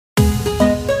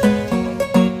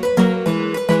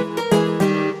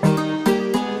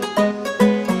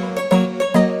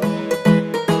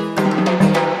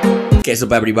What's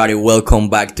up, everybody? Welcome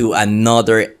back to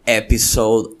another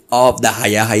episode of the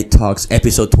Hayahay Talks,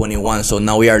 episode 21. So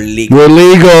now we are legal. We're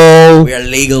legal. We are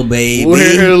legal, baby.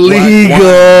 We're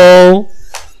legal.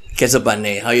 What's up,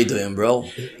 Bane? How you doing, bro?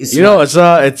 It's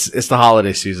the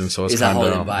holiday season, so it's kind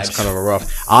of a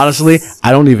rough. Honestly,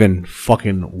 I don't even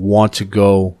fucking want to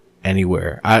go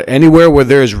anywhere. Anywhere where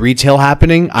there is retail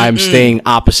happening, I'm staying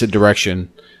opposite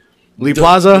direction. Lee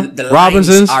Plaza, the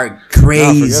Robinsons are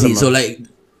crazy. So like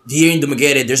here in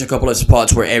Dumaguete, there's a couple of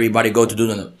spots where everybody go to do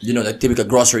the typical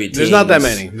grocery things. There's not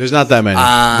that many.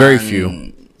 Very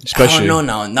few. Especially I don't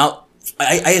know now. Now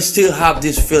I still have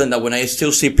this feeling that when I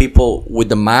still see people with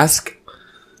the mask,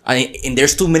 and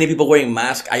there's too many people wearing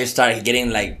masks, I start getting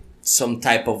like some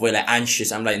type of way like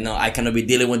anxious. I'm like, no, I cannot be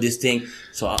dealing with this thing,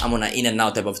 so I'm on an in and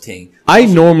out type of thing. I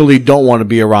normally don't want to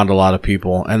be around a lot of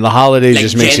people, and the holidays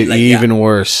just makes it even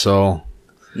worse. So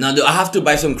now I have to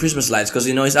buy some Christmas lights because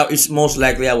it's most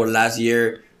likely our last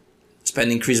year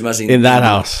spending Christmas in that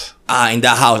house. In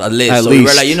that house at least. We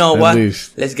were like, you know what?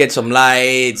 Let's get some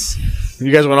lights.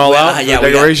 You guys went all out? Yeah,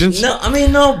 decorations?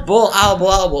 No, ball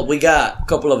out. We got a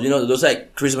couple of, those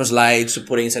like Christmas lights to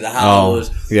put inside the house.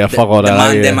 Oh, yeah, fuck all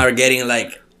that. Them are getting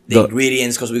like the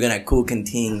ingredients because we're going to cook and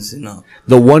things,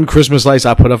 The one Christmas lights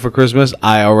I put up for Christmas,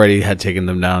 I already had taken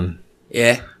them down.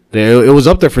 Yeah. It was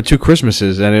up there for 2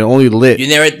 Christmases and it only lit. You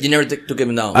never took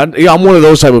them down. I'm one of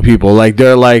those type of people. Like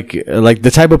they're like the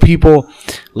type of people,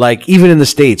 like even in the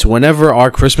States, whenever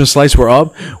our Christmas lights were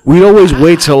up, we'd always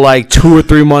wait till like 2 or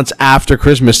 3 months after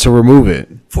Christmas to remove it.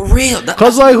 For real?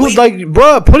 Cause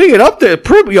bro, putting it up there,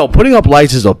 putting up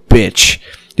lights is a bitch.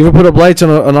 You ever put up lights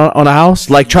on a house?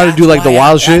 Like try to do like the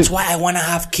wild shit. That's why I want to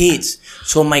have kids.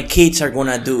 So my kids are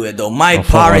gonna do it though. My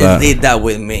parents did that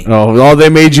with me. Oh, they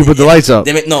made you put the lights up.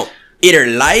 Either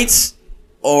lights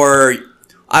or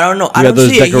I don't know. I don't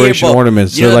see decoration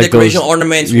ornaments. You know, like decoration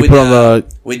ornaments you with put on the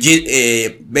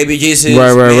baby Jesus,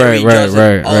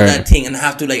 right. all that thing, and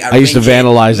have to like. I used to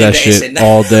vandalize that shit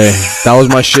all day. That was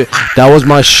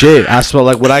my shit. I felt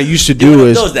like what I used to do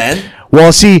is. Those then?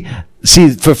 Well, see,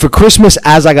 for Christmas,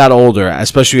 as I got older,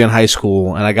 especially in high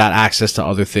school, and I got access to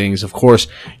other things, of course,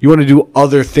 you want to do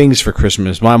other things for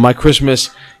Christmas. My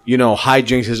Christmas,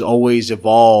 hijinks has always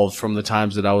evolved from the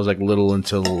times that I was like little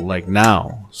until like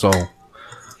now. So,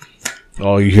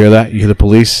 you hear that? You hear the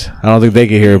police? I don't think they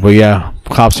can hear it, but yeah,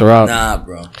 cops are out. Nah,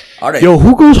 bro. All right. Yo,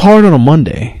 who goes hard on a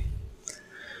Monday?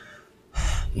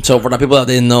 So for the people that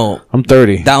didn't know, I'm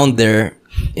 30. Down there,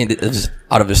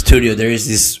 out of the studio, there is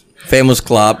this famous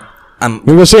club. We ain't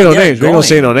gonna say no names.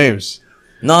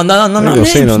 No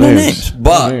names.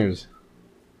 But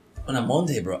on a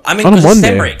Monday, bro. I mean, it's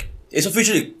Sem break. It's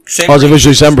officially Sem break. Oh, it's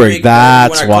officially Sem break.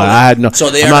 That's why I had no. So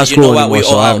they I'm are not school anymore,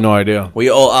 so I have out. no idea. We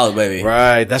all out, baby.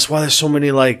 Right. That's why there's so many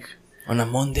like on a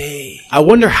Monday. I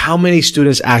wonder how many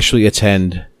students actually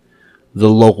attend the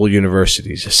local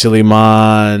universities,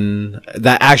 Silliman,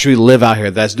 that actually live out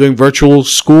here. That's doing virtual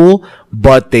school,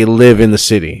 but they live in the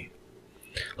city.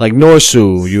 Like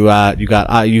Norsu, you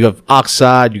have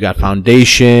Oxide, you got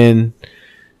Foundation,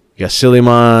 you got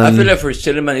Silliman. I feel like for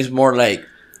Silliman it's more like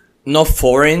not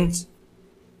foreign,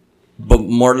 but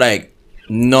more like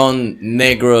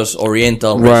non-Negros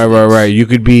Oriental. Right. You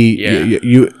could be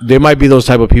you. There might be those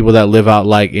type of people that live out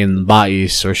like in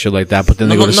Bais or shit like that, but then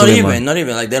they go to Silliman. Not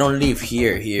even like they don't live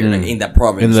here, like in that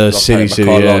province, in the city,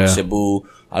 Cebu.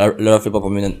 A lot of people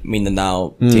from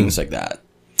Mindanao, things like that.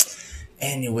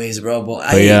 Anyways, bro,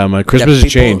 but yeah, my Christmas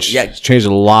has changed. Yeah, it's changed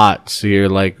a lot here.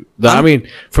 Like, I mean,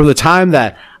 from the time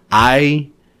that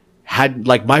I had,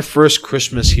 like, my first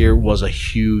Christmas here was a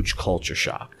huge culture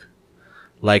shock.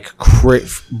 Like,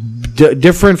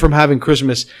 different from having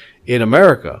Christmas in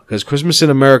America, because Christmas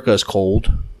in America is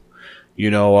cold.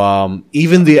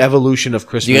 Even the evolution of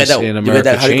Christmas in America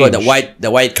changed. How do you call it? The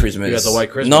white Christmas. You got the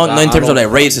white Christmas. No, in terms of like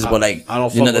races, but like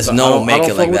the snow make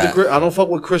it like that. I don't fuck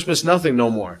with Christmas nothing no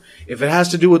more. If it has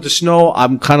to do with the snow,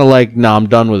 I'm kind of like, nah, I'm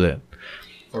done with it.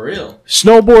 For real.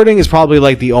 Snowboarding is probably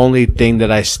like the only thing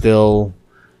that I still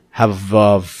have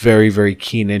a very, very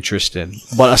keen interest in.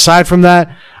 But aside from that,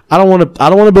 I don't want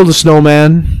to build a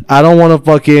snowman. I don't want to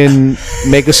fucking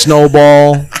make a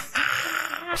snowball.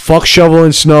 Fuck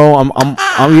shoveling snow. I'm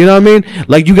you know what I mean?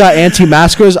 Like you got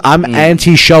anti-maskers, I'm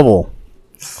anti-shovel.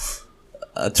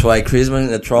 That's why Christmas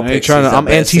in the tropics I'm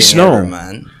anti-snow, ever,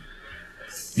 man.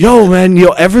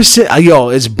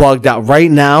 It's bugged out right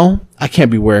now. I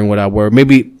can't be wearing what I wear.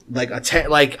 Maybe like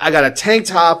I got a tank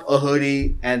top, a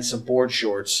hoodie, and some board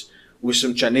shorts with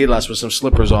some chanilas with some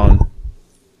slippers on.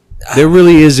 There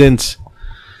really isn't.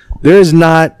 There is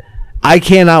not. I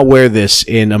cannot wear this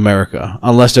in America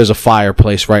unless there's a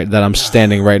fireplace that I'm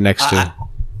standing right next to.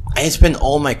 I spent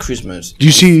all my Christmas. Do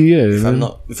you see? Yeah, If I'm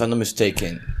not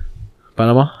mistaken.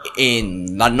 Panama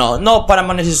In not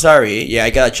Panama necessarily. Yeah, I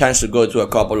got a chance to go to a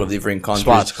couple of different countries,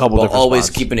 Spots, but always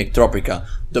keeping it tropical.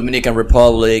 Dominican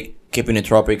Republic, keeping it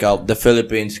tropical. The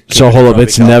Philippines. So hold up,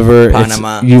 it's never.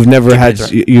 Panama. You've never had.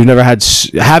 You've never had.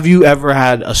 Have you ever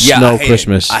had a snow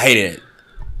Christmas? I hated it.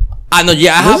 I know.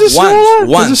 Yeah, I have Does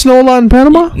once. Does it snow a lot in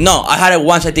Panama? No, I had it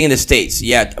once. I think in the States.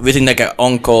 Yeah, visiting like an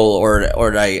uncle or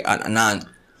like an aunt,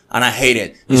 and I hate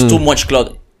it. It's too much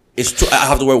clothes. I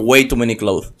have to wear way too many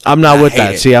clothes. I'm not with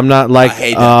that. See, I'm not like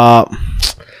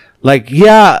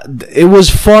yeah, it was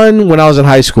fun when I was in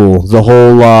high school. The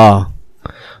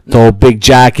whole big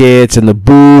jackets and the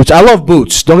boots. I love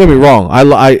boots. Don't get me wrong.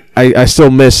 I still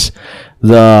miss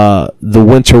the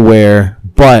winter wear,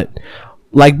 but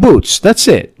like boots. That's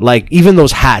it. Like even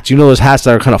those hats. You know those hats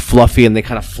that are kind of fluffy and they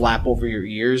kind of flap over your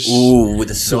ears. Ooh, with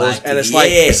the slack. And it's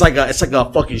like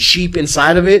a fucking sheep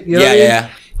inside of it. You know yeah.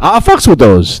 I fucks with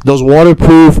those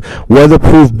waterproof,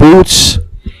 weatherproof boots.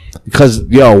 Because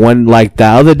when like the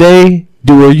other day,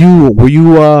 were you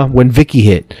when Vicky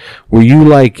hit? Were you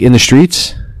like in the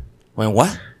streets? When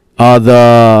what?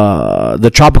 The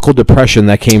tropical depression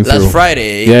that came through last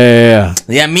Friday. Yeah.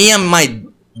 Me and my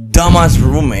dumbass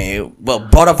roommate. Well,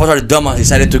 both of us are dumbass.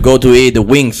 Decided to go to eat the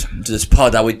wings to the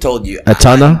spot that we told you.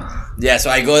 Atana. Yeah.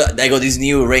 So I got this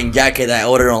new rain jacket that I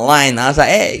ordered online. I was like,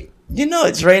 hey.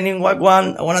 It's raining. What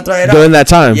one? I want to try it out. During that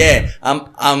time. Yeah.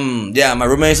 Yeah. My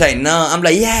roommate is like, no. I'm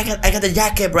like, yeah. I got the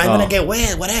jacket, bro. I'm gonna get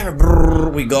wet. Whatever.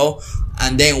 Brrr, we go,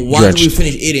 and then once we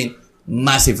finish eating,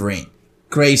 massive rain,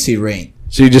 crazy rain.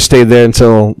 So you just stayed there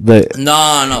until the.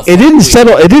 No. It didn't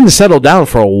settle. It didn't settle down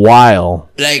for a while.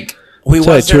 Like we was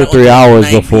like 2 or 3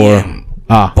 hours before.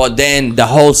 But then the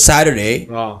whole Saturday.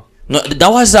 No,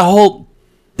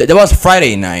 that was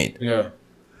Friday night. Yeah.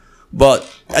 But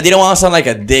I didn't want to sound like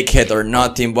a dickhead or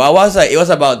nothing. But it was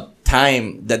about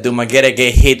time that Dumaguete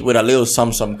get hit with a little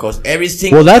something. Cause every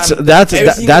single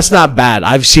that's not bad.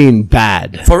 I've seen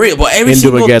bad for real. But every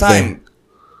single time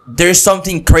there's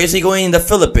something crazy going in the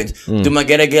Philippines.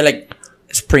 Dumaguete get like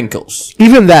sprinkles.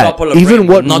 Even that. Even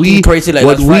what we crazy like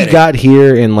what we got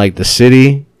here in like the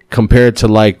city compared to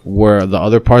like where the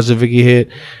other parts of Vicky hit.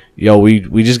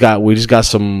 We just got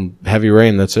some heavy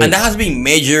rain. That's it. And that has been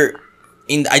major.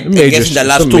 I guess in the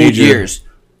last 2 years,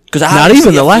 because not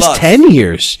even the last 10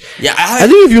 years. Yeah, I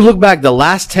think if you look back the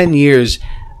last 10 years,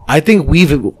 I think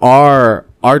our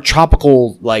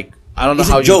tropical, like I don't know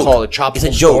how you call it,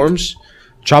 tropical storms,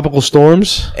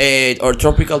 or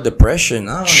tropical depression.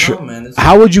 I don't know, man.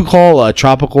 How would you call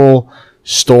tropical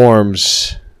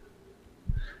storms?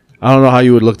 I don't know how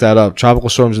you would look that up. Tropical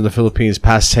storms in the Philippines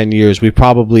past 10 years. We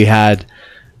probably had.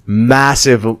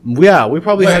 Massive, we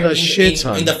probably had a shit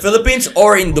ton in the Philippines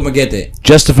or in Dumaguete.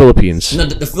 Just the Philippines. No,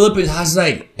 the Philippines has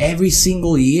like every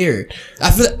single year.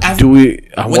 I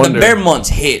when the bear months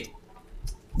hit,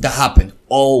 that happened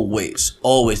always.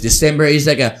 December is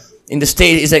like in the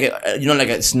States. It's like like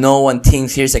a snow and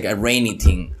things. Here it's like a rainy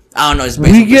thing. I don't know. It's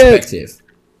based on perspective.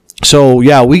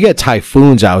 So we get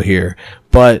typhoons out here,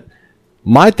 but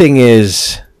my thing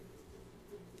is.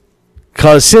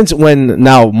 Because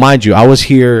mind you, I was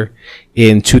here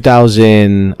in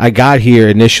 2000. I got here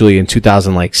initially in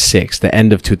 2006, the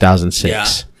end of 2006.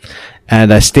 Yeah.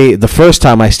 And I stayed, the first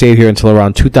time I stayed here until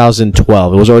around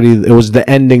 2012. It was the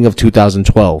ending of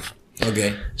 2012.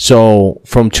 Okay. So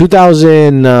from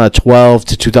 2012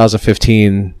 to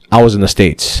 2015, I was in the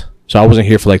States. So I wasn't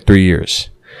here for like 3 years.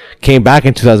 Came back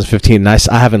in 2015, and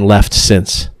I haven't left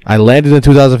since. I landed in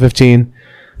 2015,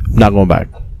 not going back.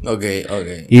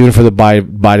 Okay. Even for the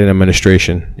Biden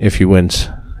administration, if he wins,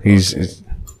 he's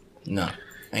no.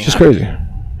 It's just crazy.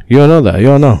 You don't know that. You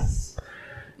don't know.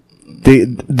 The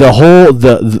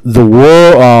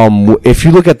war. If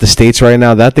you look at the States right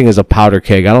now, that thing is a powder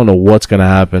keg. I don't know what's gonna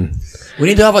happen. We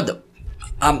need to have a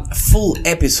full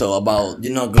episode about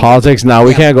politics. Now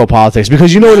we can't go politics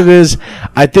because you know what it is.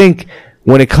 I think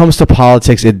when it comes to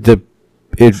politics, it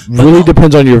really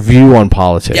depends on your view on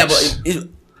politics. Yeah, but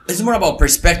it's more about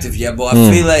perspective, but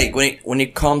I feel like when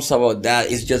it comes about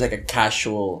that, it's just like a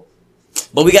casual.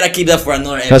 But we gotta keep that for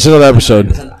another episode. That's another episode.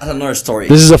 That's another story.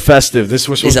 This is a festive. We're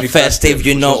supposed to be festive.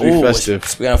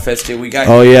 Festive. We got a festive. We got.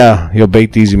 Oh yeah, yo,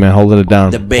 Baked Easy, man, holding it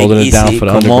down. Holding it down for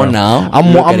the underground. Come on now.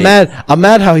 I'm mad. I'm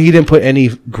mad how he didn't put any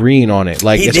green on it.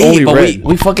 Like it's only red.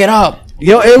 We fuck it up.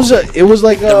 Yo, it was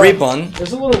like a ribbon.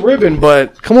 It's a little ribbon,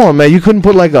 but come on, man, you couldn't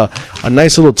put like a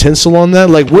nice little tinsel on that.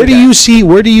 Like, where do you see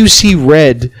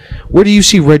red? Where do you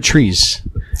see red trees?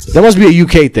 That must be a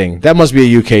UK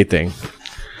thing.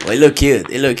 Well, it look cute.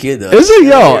 It look cute though. Is it,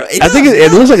 yo? It I think does,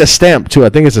 it looks like a stamp too. I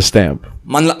think it's a stamp.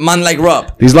 Man like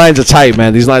Rob. These lines are tight,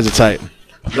 man. These lines are tight.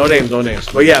 No names, no names.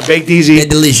 But yeah, Baked Easy. They're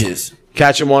delicious.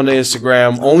 Catch him on the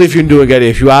Instagram. Only if you're in Dumagetti.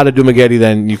 If you're out of Dumagetti,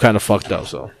 then you kind of fucked up.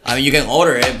 So I mean, you can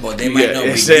order it, but they might not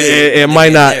be good. it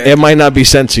might not. It might not be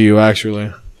sent to you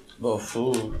actually. Oh,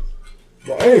 food.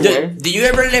 Did you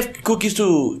ever left cookies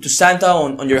to Santa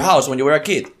on your house when you were a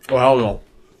kid? Oh hell no.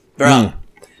 Bro.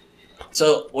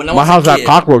 So when I was My house a had kid,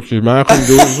 cockroaches, man. I couldn't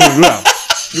do that.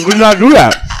 You could not do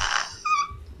that.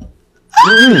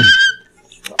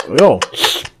 Yo,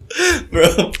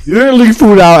 bro. you didn't leave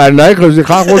food out at night because the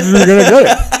cockroaches are gonna get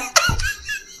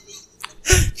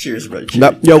it. Cheers, bro. Cheers.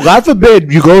 Now, yo, God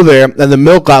forbid you go there and the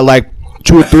milk got like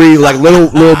 2 or 3 like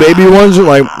little baby ones,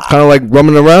 like kind of like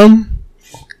running around.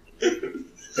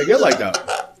 They get like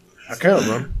that. I can't,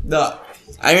 bro. No,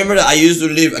 I remember that I used to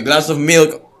leave a glass of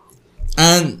milk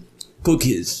and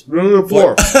cookies. You're in the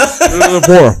poor. You're in the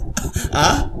poor.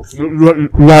 Huh?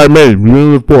 Not me. You're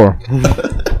in the poor.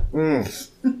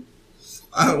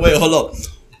 Wait, hold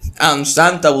up.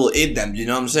 Santa will eat them. You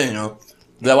know what I'm saying? You know,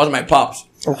 that was my pops.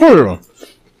 Of course.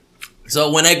 So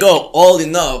when I go old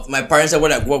enough, my parents said,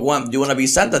 "Well, like, what do you want to be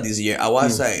Santa this year?" I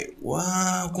was like,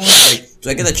 "Wow, cool." Like, so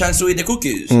I get a chance to eat the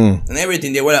cookies and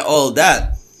everything. They were like, all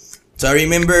that. So I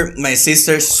remember my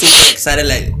sister super excited,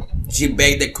 like she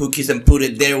baked the cookies and put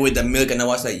it there with the milk, and I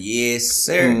was like, "Yes,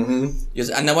 sir." Yes,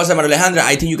 and I was like, "Alejandra,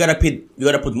 I think you gotta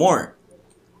put more."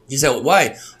 He said,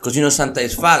 "Why?" Because you know Santa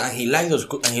is fat and he likes those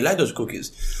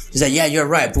cookies. He said, "Yeah, you're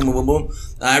right." Boom, boom, boom, boom.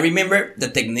 I remember the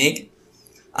technique.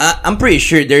 I'm pretty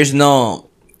sure there's no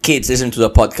kids listening to the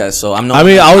podcast, so I'm not. I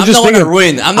mean, I was just thinking.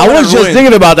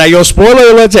 Thinking about that. Yo,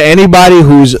 spoiler alert to anybody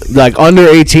who's like under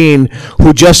 18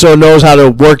 who just so knows how to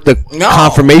work the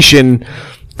confirmation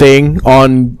thing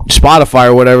on Spotify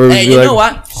or whatever. Hey, you know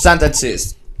what? Santa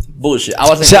exists. Bullshit. I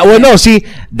wasn't. Well, no. See,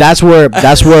 that's where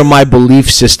my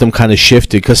belief system kind of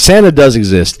shifted, because Santa does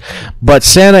exist, but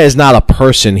Santa is not a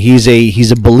person. He's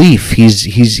a belief.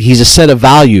 He's a set of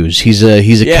values. He's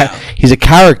a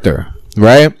character,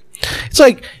 right? It's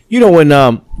like, you know, when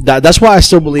that's why I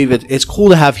still believe it's cool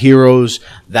to have heroes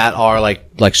that are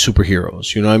like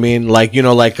superheroes. You know what I mean? Like, you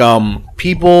know, like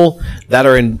people that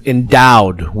are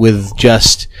endowed with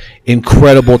just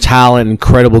incredible talent,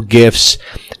 incredible gifts,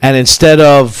 and instead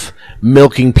of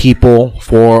milking people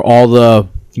for all the,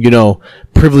 you know,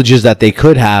 privileges that they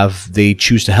could have, they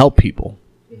choose to help people.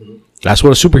 That's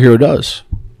what a superhero does.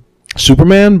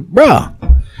 Superman, bruh.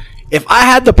 If I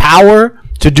had the power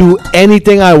to do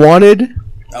anything I wanted,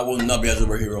 I would not be a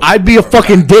superhero. I'd be a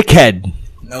fucking dickhead.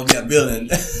 I'd be a villain.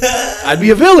 I'd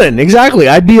be a villain. Exactly.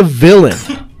 I'd be a villain.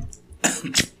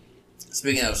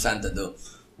 Speaking of Santa, though,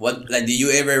 did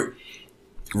you ever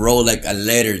wrote like a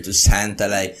letter to Santa?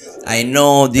 Like, I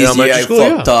know this year I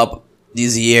fucked up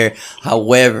this year.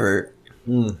 However,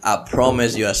 I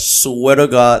promise you, I swear to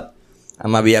God,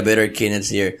 I'm gonna be a better kid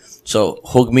next year. So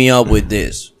hook me up with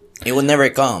this. It will never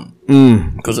come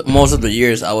because most of the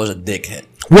years I was a dickhead.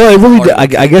 Well, it really.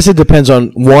 I guess it depends on,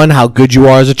 one, how good you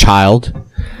are as a child,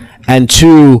 and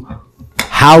two,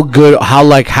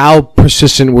 how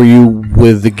persistent were you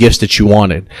with the gifts that you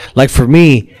wanted. Like for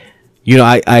me, you know,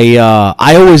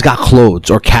 I always got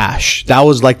clothes or cash. That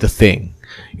was like the thing.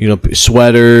 You know,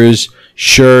 sweaters,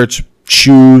 shirts,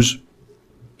 shoes.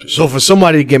 So for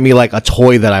somebody to get me like a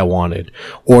toy that I wanted,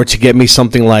 or to get me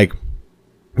something like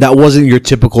that wasn't your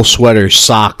typical sweater,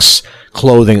 socks,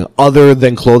 clothing, other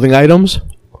than clothing items.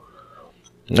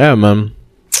 Yeah, man.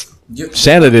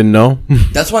 Santa didn't know.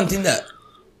 That's one thing that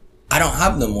I don't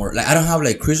have no more. Like, I don't have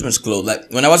like Christmas clothes.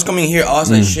 Like, when I was coming here, I was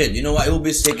like, shit, you know what? It would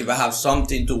be sick if I have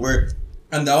something to wear.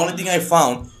 And the only thing I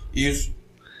found is...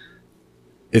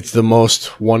 It's the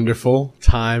most wonderful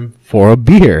time for a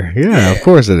beer. Yeah, of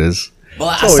course it is.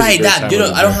 But aside that, you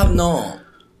know, I don't have no...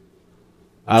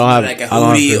 I don't have like a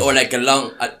hoodie or like a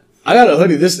long... I got a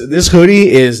hoodie. This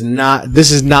hoodie is not...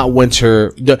 This is not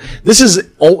winter. This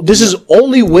is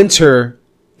only winter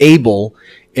able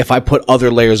if I put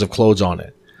other layers of clothes on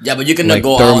it. Yeah, but you cannot like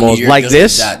go thermals, out like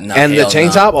this and the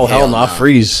tank top. Oh hell no, I'll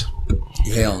freeze.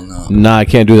 Hell no. Nah, I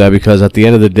can't do that, because at the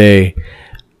end of the day,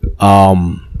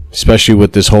 especially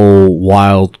with this whole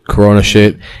wild corona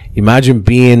shit, imagine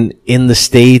being in the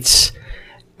States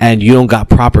and you don't got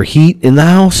proper heat in the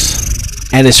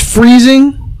house and it's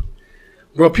freezing.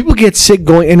 Bro, people get sick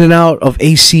going in and out of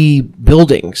AC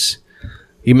buildings.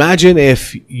 Imagine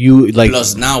if you like.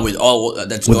 Plus now with all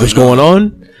that's going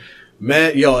on.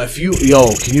 Man, can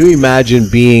you imagine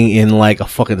being in like a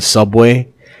fucking subway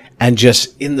and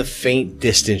just in the faint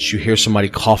distance you hear somebody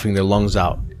coughing their lungs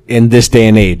out in this day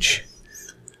and age?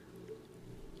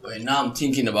 Wait, now I'm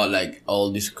thinking about like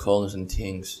all these colors and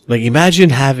things. Like, imagine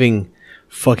having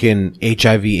fucking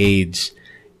HIV/AIDS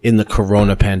in the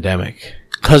Corona pandemic.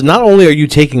 Because not only are you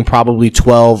taking probably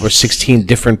 12 or 16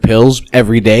 different pills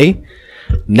every day,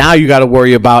 now you got to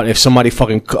worry about if somebody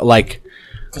fucking like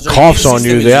coughs on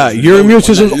you. Yeah, your immune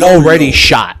system's already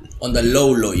shot. On the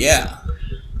low, yeah.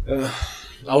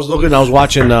 I was watching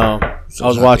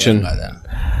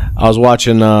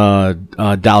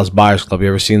Dallas Buyers Club. You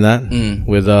ever seen that?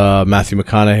 With Matthew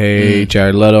McConaughey,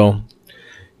 Jared Leto.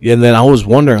 Yeah, and then I was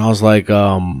wondering, I was like,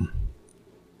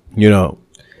 you know,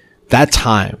 that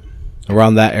time,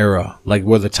 around that era, like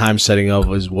where the time setting of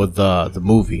was with the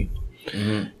movie.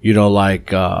 You know, like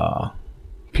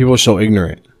people are so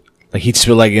ignorant. Like he'd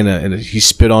spit like he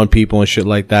spit on people and shit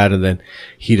like that, and then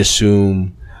he'd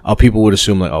assume, people would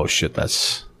assume like, oh shit,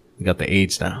 you got the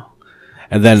AIDS now.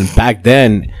 And then back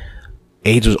then,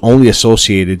 AIDS was only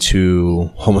associated to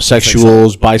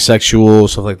homosexuals, bisexuals,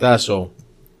 stuff like that. So,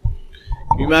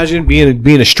 can you imagine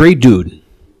being a straight dude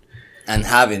and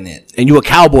having it, and you a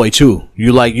cowboy too.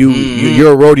 You like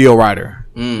you're a rodeo rider.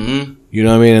 You know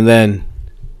what I mean? And then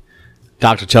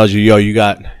doctor tells you, yo, you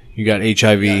got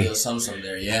HIV. Yeah, something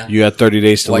there, yeah. You got 30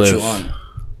 days to live. What you on?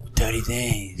 30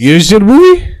 days. You see the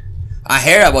movie? I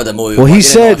heard about the movie. Well, he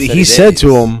said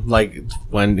to him, like,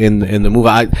 when in the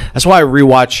movie, that's why I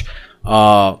rewatch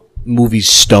movies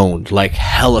stoned, like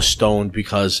hella stoned,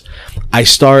 because I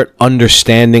start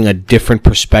understanding a different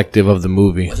perspective of the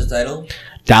movie. What's the title?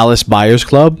 Dallas Buyers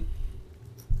Club.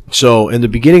 So in the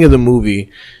beginning of the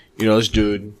movie, you know, this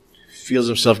dude feels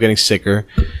himself getting sicker,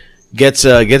 gets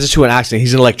into an accident.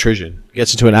 He's an electrician.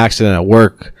 Gets into an accident at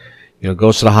work. You know,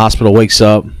 goes to the hospital, wakes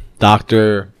up.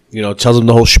 Doctor, you know, tells him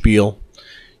the whole spiel.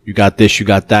 You got this, you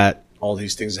got that. All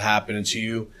these things are happening to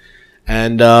you,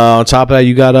 and on top of that,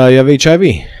 you have HIV,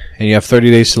 and you have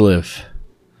 30 days to live.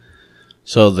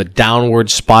 So the downward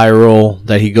spiral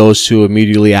that he goes to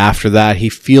immediately after that, he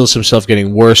feels himself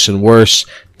getting worse and worse.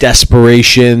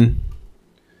 Desperation.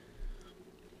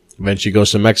 Eventually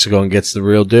goes to Mexico and gets the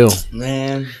real deal.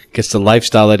 Man, gets the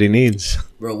lifestyle that he needs.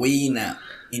 Bro, we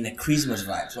in a Christmas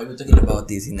vibe. So we're talking about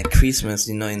this in the Christmas,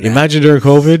 you know. Imagine during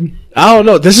COVID. I don't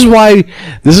know. This is why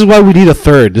we need a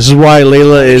third. This is why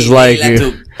Layla is like,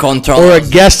 to control or us. a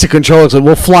guest to control us.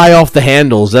 We'll fly off the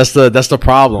handles. That's the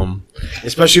problem.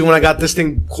 Especially when I got this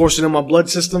thing coursing in my blood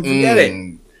system. Forget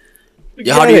it.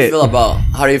 Yeah, how do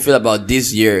you feel about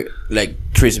this year, like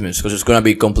Christmas? Because it's gonna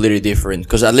be completely different.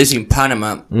 Because at least in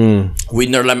Panama, we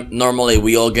normally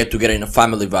we all get together in a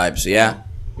family vibes. Yeah.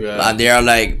 And they are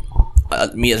like.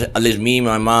 At least me,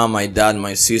 my mom, my dad,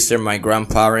 my sister, my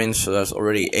grandparents. So that's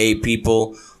already 8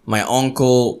 people. My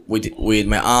uncle with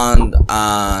my aunt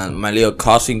and my little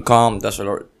cousin come. That's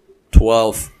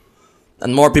 12,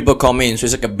 and more people come in. So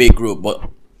it's like a big group. But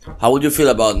how would you feel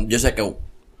about just like a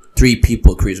 3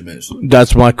 people Christmas?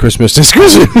 That's my Christmas. This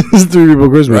Christmas is 3 people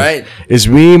Christmas. Right? It's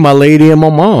me, my lady, and my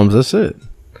mom's. That's it.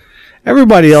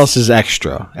 Everybody else is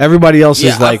extra. Everybody else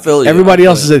is like. Everybody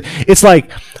else is. It's like.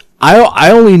 I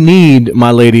only need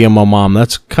my lady and my mom.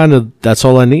 That's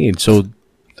all I need. So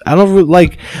I don't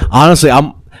like, honestly,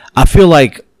 I feel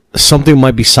like something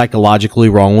might be psychologically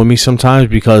wrong with me sometimes,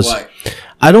 because Why?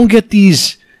 I don't get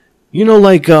these, you know,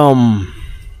 like I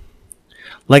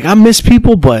miss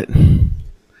people, but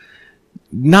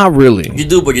not really. You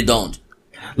do, but you don't.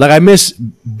 Like, I miss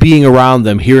being around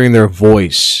them, hearing their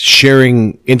voice,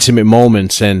 sharing intimate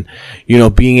moments, and, you know,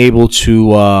 being able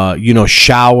to, you know,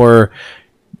 shower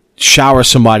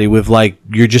somebody with like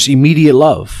your just immediate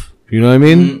love. You know what I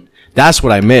mean? That's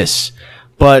what I miss.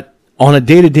 But on a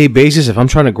day-to-day basis, if I'm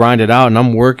trying to grind it out and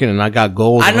I'm working and I got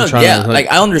goals, I know,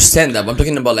 like I understand that, but I'm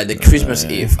talking about like the Christmas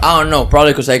Eve. I don't know,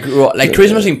 probably because I grew up like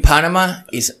Christmas in Panama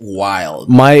is wild.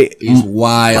 Wild.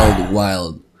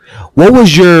 What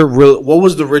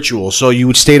was the ritual? So you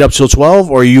would stay up till 12,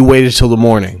 or you waited till the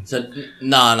morning? So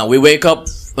no, we wake up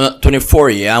 24,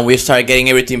 yeah, and we start getting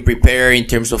everything prepared in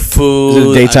terms of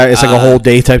food. Daytime, it's like a whole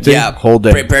day type thing. Yeah, whole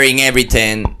day preparing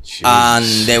everything. Jeez. And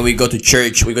then we go to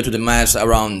church. We go to the mass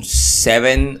around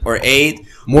 7 or 8.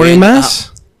 Morning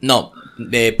mass? No,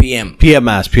 the PM. PM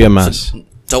mass.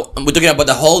 So we're talking about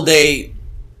the whole day.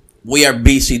 We are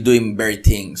busy doing very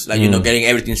things, like, you know, getting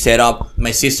everything set up.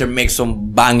 My sister makes some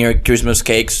banger Christmas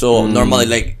cakes. So normally,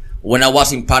 like, when I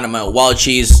was in Panama, while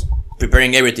she's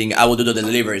preparing everything, I would do the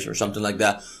deliveries or something like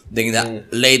that. Then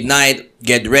that late night,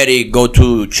 get ready, go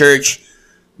to church,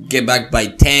 get back by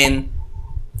 10,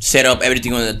 set up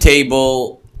everything on the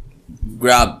table,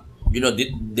 grab, you know,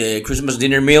 the Christmas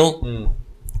dinner meal,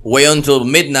 wait until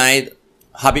midnight,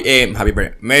 happy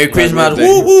birthday, Merry Christmas,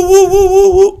 woo, woo, woo, woo,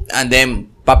 woo, woo, and then,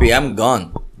 papi, I'm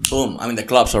gone. Boom, I'm in the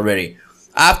clubs already.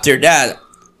 After that,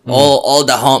 all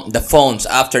the phones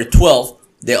after 12,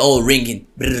 they're all ringing,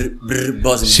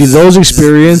 buzzing. See, those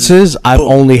experiences I've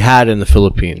only had in the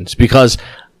Philippines because,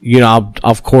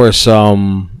 of course,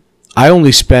 I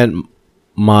only spent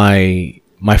my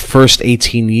first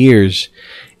 18 years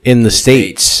in the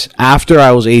States. After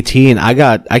I was 18,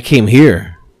 I came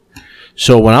here.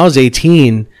 So when I was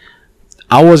 18,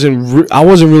 I wasn't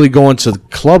really going to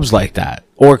clubs like that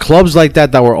or clubs like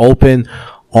that were open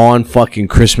on fucking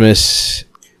Christmas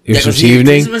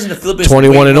evening.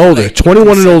 21 and older.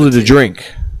 21 and older to drink.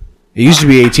 It used to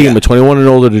be 18, but 21 and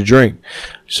older to drink.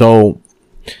 So,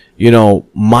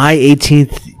 my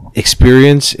 18th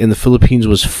experience in the Philippines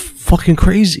was fucking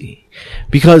crazy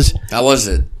because how was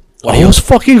it? It was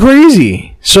fucking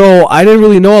crazy. So I didn't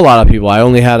really know a lot of people. I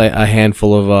only had a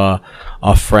handful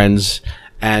of friends,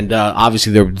 and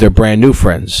obviously they're brand new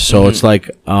friends. So it's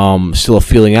like still a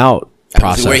feeling out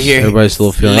process. We're here. Everybody's still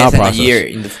a feeling out process. A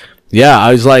year yeah,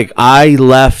 I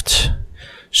left.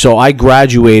 So I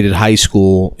graduated high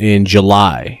school in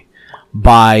July.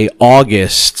 By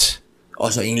August,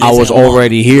 I was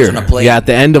already here. Yeah, at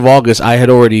the end of August, I had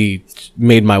already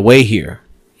made my way here.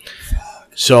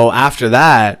 So after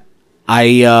that,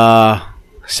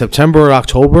 September or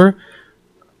October,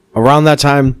 around that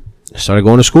time, I started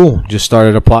going to school. Just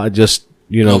started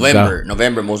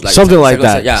November most likely. Something like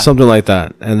that. Yeah. Something like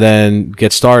that, and then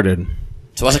get started.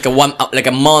 So it was like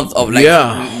a month of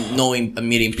knowing,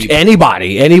 meeting people.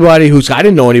 Anybody who's I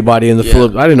didn't know anybody in the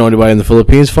Philippines. I didn't know anybody in the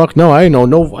Philippines. Fuck no, I didn't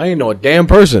know a damn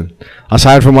person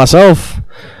aside from myself.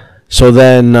 So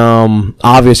then,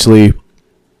 obviously,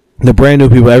 the brand new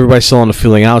people, everybody's still on a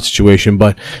feeling out situation,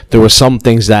 but there were some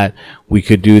things that we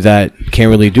could do that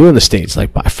can't really do in the States,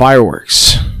 like buy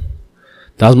fireworks.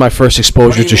 That was my first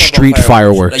exposure to street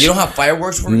fireworks. Like, you don't have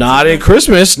fireworks for Not in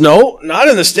Christmas. No, not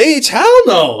in the States. Hell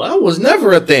no. That was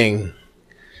never a thing.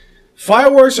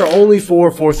 Fireworks are only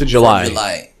for 4th of July.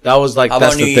 That was like,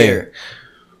 that's the thing. Year?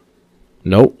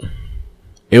 Nope.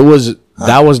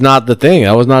 That was not the thing.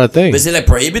 That was not a thing. But is it like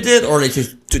prohibited or like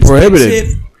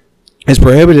prohibited? It's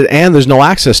prohibited and there's no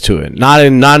access to it. Not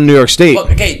in New York State. Well,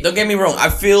 okay, don't get me wrong. I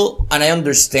feel and I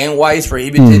understand why it's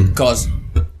prohibited because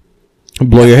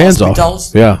blow your hands off.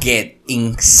 Yeah. Get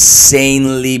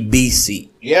insanely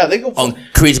busy. Yeah, they go on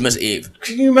Christmas Eve.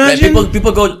 Can you imagine? Like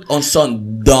people go on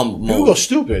some dumb mode. People go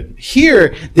stupid.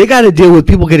 Here, they got to deal with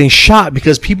people getting shot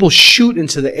because people shoot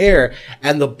into the air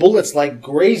and the bullets like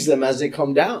graze them as they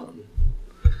come down.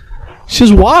 It's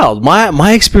just wild.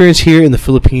 My experience here in the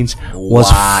Philippines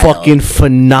was fucking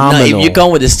phenomenal. Now, if you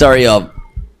come with the story of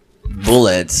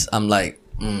bullets, I'm like,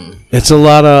 It was a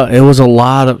lot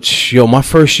of my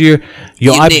first year,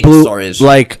 I blew stories.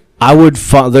 Like I would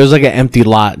there's like an empty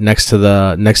lot next to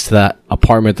that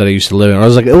apartment that I used to live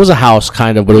in. It was a house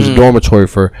kind of, but it was a dormitory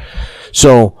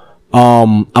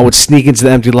I would sneak into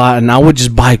the empty lot and I would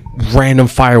just buy random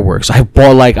fireworks.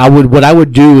 What I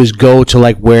would do is go to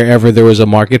like wherever there was a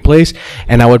marketplace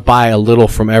and I would buy a little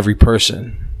from every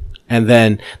person. And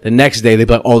then the next day they'd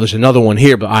be like, oh, there's another one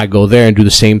here, but I go there and do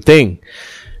the same thing.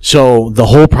 So the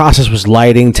whole process was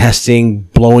lighting, testing,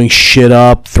 blowing shit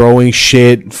up, throwing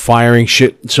shit, firing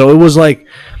shit. So it was like,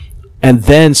 and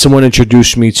then someone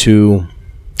introduced me to,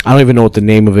 I don't even know what the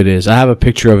name of it is. I have a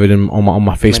picture of it on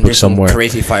my Facebook somewhere.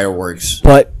 Crazy fireworks.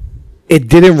 But it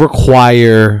didn't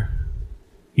require,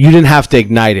 you didn't have to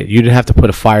ignite it. You didn't have to put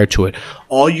a fire to it.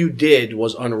 All you did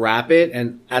was unwrap it,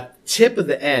 and at the tip of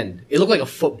the end, it looked like a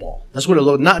football. That's what it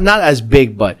looked, not as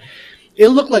big, but it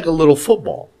looked like a little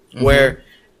football where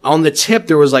on the tip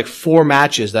there was like 4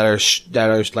 matches that are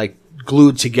like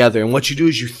glued together, and what you do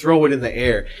is you throw it in the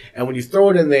air, and when you throw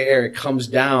it in the air it comes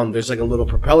down. There's like a little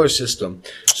propeller system,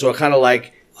 so it kind of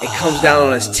like it comes down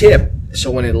on its tip,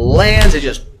 so when it lands it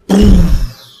just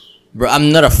bro,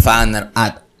 I'm not a fan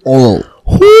at all.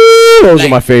 Those are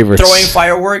my favorites. Throwing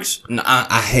fireworks, no,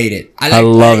 I hate it. I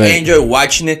love it. I enjoy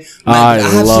watching it. Man,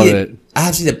 I love it. I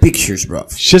have seen the pictures, bro.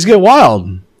 Just get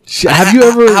wild. Have you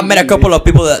ever? I've met a couple of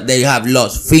people that they have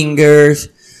lost fingers,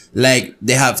 like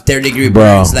they have 30-degree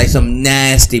burns, like some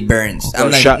nasty burns.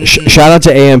 I'm like, shout out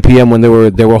to AMPM when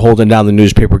they were holding down the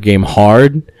newspaper game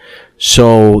hard.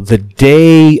 So the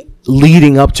day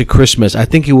leading up to Christmas, I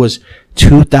think it was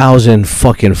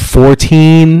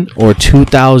 2014 or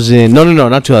 2000. No,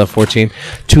 not 2014.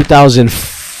 2000.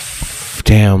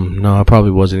 Damn, no, it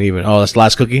probably wasn't even. Oh, that's the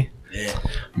last cookie. Yeah.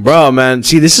 Bro, man,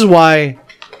 see, this is why.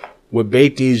 With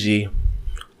Baked Easy,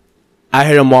 I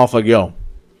hit them off like, yo,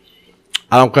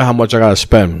 I don't care how much I gotta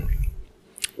spend.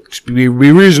 Be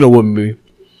reasonable with me,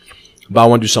 but I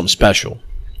want to do something special.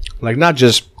 Like, not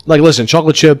just like, listen,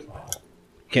 chocolate chip,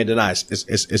 can't deny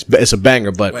it's a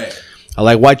banger, but I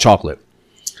like white chocolate.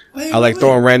 Wait, I like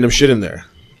throwing random shit in there.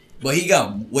 But he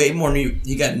got way more new.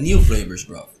 He got new flavors,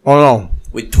 bro. Oh no.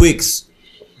 With Twix,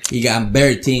 he got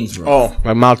berry things, bro. Oh,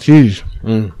 my Maltese.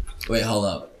 Wait, hold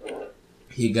up.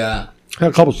 He got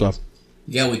Had a couple stuff.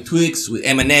 with Twix, with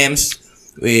M&Ms,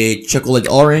 with chocolate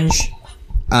orange,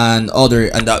 and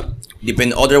that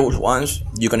depending other ones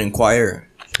you can inquire.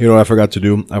 You know what I forgot to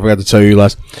do? I forgot to tell you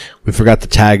last. We forgot to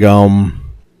tag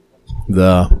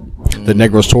the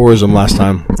Negros tourism last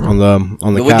time on the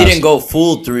But we cast. didn't go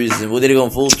full tourism. We didn't go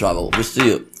full travel. We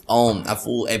still own a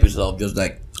full episode of just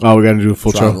like Oh, we got to do a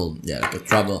full travel. travel. Yeah, like a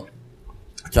travel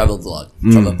vlog,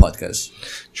 travel podcast.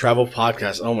 Travel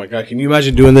podcast. Oh my god! Can you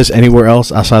imagine doing this anywhere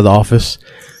else outside the office?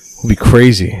 It'd be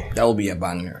crazy. That would be a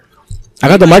banger. I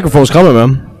got the microphones coming,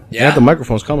 man. I Yeah? got the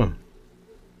microphones coming.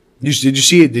 Did you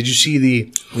see it? Did you see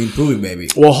the? We improving, baby.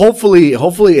 Well, hopefully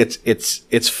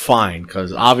it's fine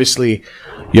because obviously,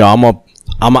 I'm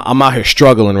out here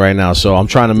struggling right now, so I'm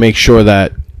trying to make sure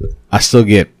that I still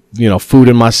get food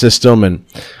in my system, and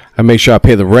I make sure I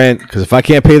pay the rent, because if I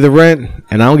can't pay the rent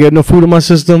and I don't get no food in my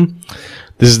system,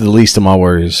 this is the least of my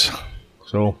worries.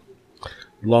 So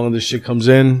as long as this shit comes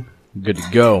in, I'm good to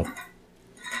go.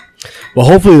 But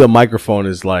hopefully the microphone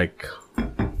is like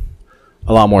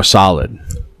a lot more solid.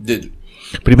 Dude,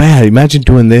 But imagine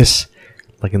doing this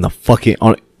like in the fucking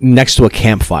next to a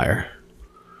campfire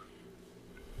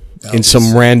in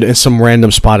some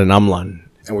random spot in Umlan,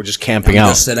 and we're just camping out.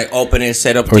 Just open it,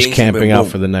 set up Or just things, camping boom, out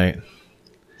boom. for the night.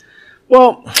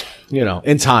 Well,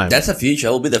 in time. That's the future.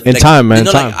 It will be the In time, man, You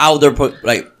know, time. like outdoor, 'cause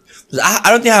I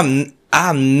don't think I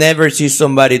have never seen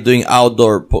somebody doing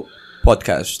outdoor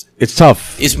podcast. It's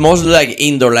tough. It's mostly like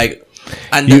indoor,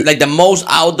 and the most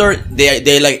outdoor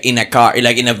they like in a car,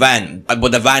 like in a van,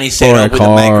 but the van is set Or a up with car,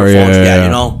 the microphones. yeah. Yeah, you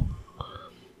know.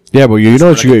 Yeah, but you know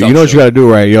what like you a talk know what you show. got to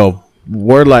do, right? Yo,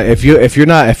 we're like if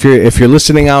you're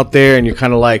listening out there and you're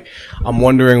kind of like, I'm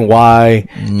wondering why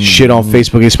shit on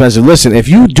Facebook is expensive. Listen, if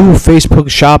you do Facebook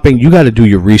shopping, you got to do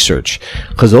your research,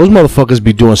 because those motherfuckers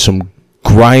be doing some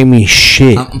grimy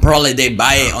shit. Probably they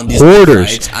buy it on these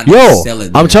Hoarders. websites and they sell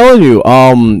it I'm there. telling you,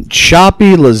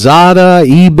 Shopee, Lazada,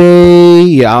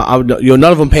 eBay,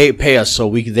 none of them pay us, so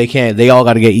they all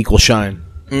got to get equal shine.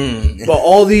 But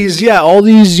all these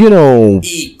E-commerce.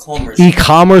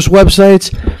 e-commerce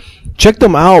websites, check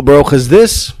them out, bro, because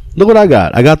look what I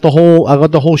got. I got the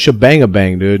whole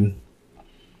shebang, dude.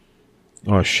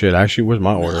 Oh shit, actually, where's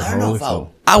my order? I don't know Holy if fuck.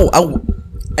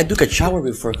 I took a shower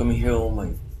before coming here. Oh my,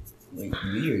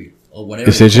 weird or whatever.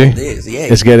 It's itchy? It is. Yeah,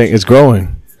 It's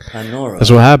growing. I know. Right? That's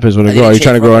what happens when it I grows. Are you didn't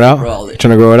trying to check grow it for out? probably.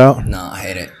 Trying to grow it out? No, I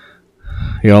hate it.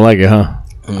 You don't like it, huh?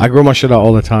 I grow my shit out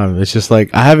all the time. It's just like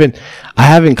I haven't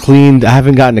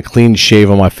gotten a clean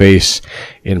shave on my face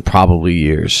in probably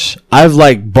years. I've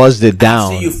like buzzed it I down.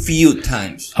 see you few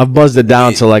times. I've buzzed it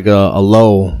down to like a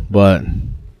low, but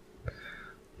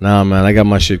nah, man, I got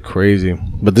my shit crazy.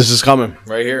 But this is coming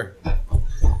right here.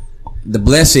 The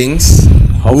blessings.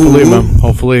 Hopefully, Ooh. man.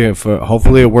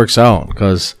 Hopefully it works out,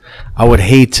 because I would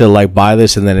hate to like buy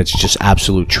this and then it's just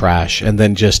absolute trash, and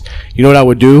then just what I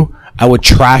would do? I would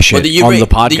trash But it on the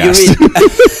podcast.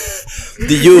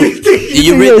 Did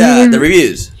you read the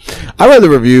reviews? I read the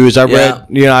reviews. I Yeah.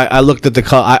 read, I looked at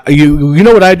the you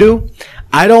know what I do?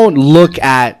 I don't look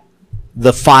at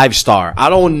the 5-star. I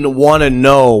don't want to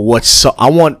know I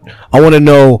want to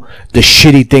know the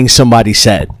shitty thing somebody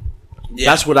said. Yeah.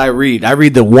 That's what I read. I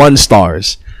read the 1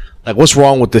 stars. Like, what's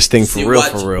wrong with this thing See, for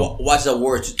real? What's the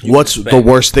worst? What's the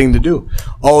worst thing to do?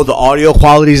 Oh, the audio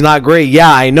quality is not great.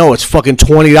 Yeah, I know. It's fucking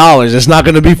 $20. It's not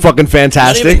going to be fucking Not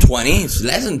fantastic. even 20. It's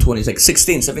less than 20. It's like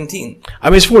 16, 17. I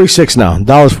mean, it's 46 now.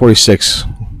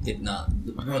 $1.46. Did not.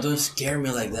 Bro, don't scare me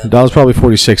like that. Dollar's probably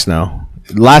 46 now.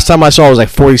 Last time I saw it was like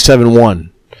 47.1.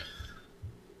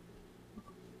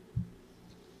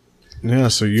 Yeah,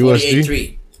 so USD.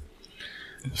 48.3.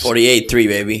 48.3,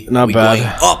 baby. Not We bad. Going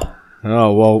up.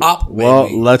 Oh well. Up, well,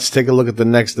 baby. let's take a look at the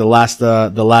last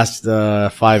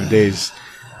 5 days.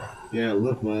 Yeah,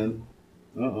 look, man.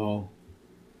 Oh,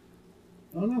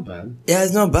 not bad. Yeah,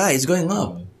 it's not bad. It's going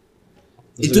up.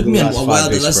 This It is took the me a last 5 while. The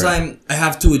days last spread. time I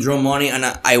have to withdraw money, and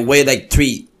I waited like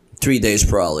three days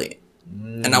probably,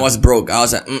 and I was broke. I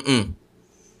was like,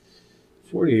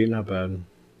 48, not bad.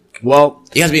 Well,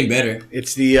 It has been better.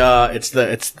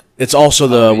 it's also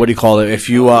the what do you call it? If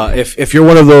you if you're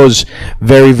one of those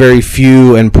very very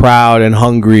few and proud and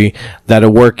hungry that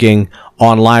are working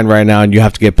online right now, and you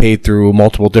have to get paid through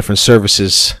multiple different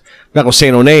services. I'm not gonna say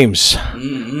no names,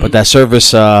 but that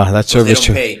service If they too.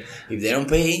 don't pay. If they don't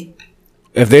pay,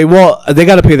 If they they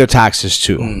got to pay their taxes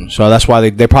too. So that's why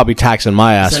they probably taxing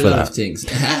my ass It's a for lot that. of things.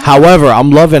 However,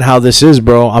 I'm loving how this is,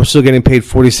 bro. I'm still getting paid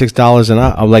 $46 an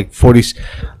hour. I'm like 40.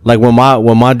 Like when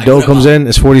my dough comes in,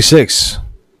 it's 46.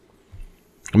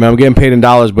 I mean, I'm getting paid in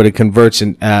dollars, but it converts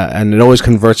and it always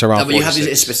converts around. No, but you have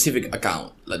 46. this specific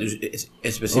account, like this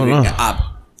a specific app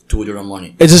to withdraw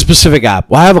money. It's a specific app.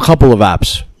 Well, I have a couple of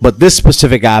apps, but this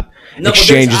specific app No, but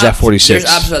exchanges there's at 46.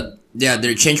 There's apps that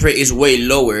their exchange rate is way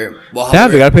lower. But Yeah,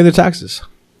 they gotta pay their taxes.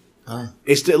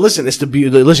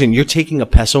 Listen, you're taking a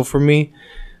peso from me.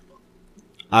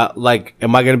 Like,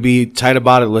 am I gonna be tight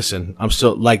about it? Listen, I'm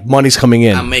still like, money's coming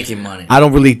in. I'm making money. I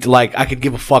don't really like. I could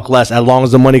give a fuck less as long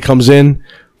as the money comes in.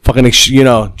 Fucking,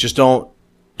 just don't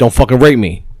fucking rate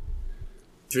me.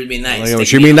 Treat me nice.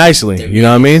 Treat me nicely. You know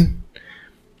what I mean?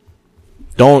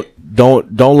 Don't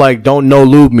no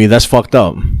lube me. That's fucked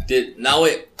up.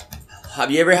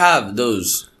 Have you ever had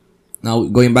those? Now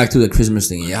going back to the Christmas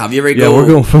thing, have you ever Yeah, we're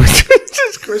going for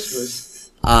it's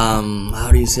Christmas. How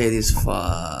do you say this?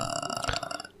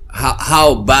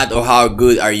 How bad or how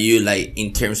good are you, like,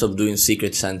 in terms of doing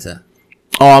Secret Santa?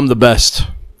 Oh, I'm the best.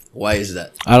 Why is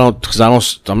that?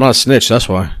 I'm not a snitch. That's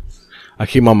why I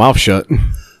keep my mouth shut.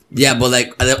 Yeah, but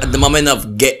like at the moment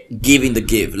of giving the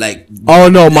gift, like, oh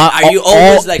no, are you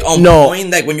always like on point?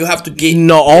 Like when you have to give?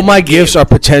 No, all my gifts are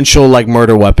potential like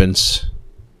murder weapons.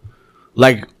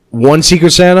 Like one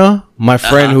Secret Santa, my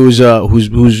friend who's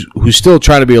still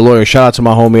trying to be a lawyer. Shout out to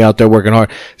my homie out there working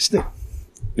hard.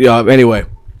 Yeah. Anyway,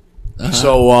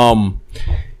 so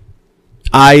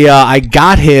I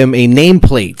got him a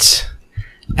nameplate.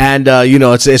 And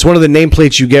it's one of the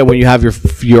nameplates you get when you have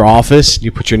your office.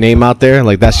 You put your name out there,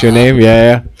 like that's your name.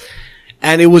 Yeah.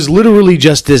 And it was literally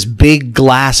just this big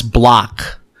glass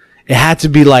block. It had to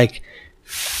be like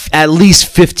at least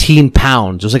 15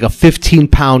 pounds. It was like a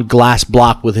 15-pound glass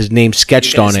block with his name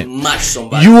sketched on it. Smash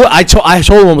somebody. I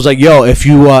told him, I was like, yo, if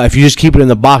you just keep it in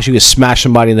the box, you can smash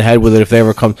somebody in the head with it if they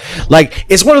ever come. Like,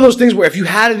 it's one of those things where if you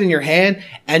had it in your hand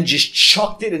and just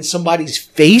chucked it in somebody's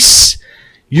face,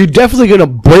 you're definitely gonna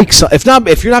break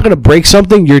if you're not gonna break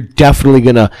something, you're definitely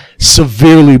gonna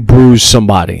severely bruise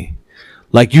somebody.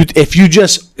 Like if you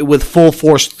just with full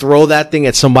force throw that thing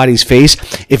at somebody's face,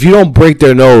 if you don't break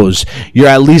their nose, you're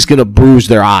at least gonna bruise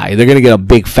their eye. They're gonna get a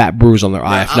big fat bruise on their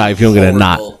eye. If you don't get a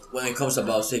knot. When it comes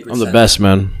about Secret I'm Santa. the best,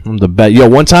 man. I'm the best. Yo,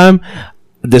 one time,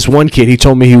 this one kid, he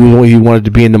told me he wanted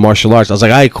to be into martial arts. I was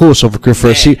like, all right, cool. So for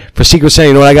Secret Santa,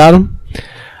 you know what I got him?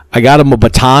 I got him a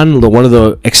baton, one of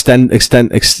the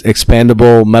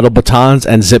expandable metal batons,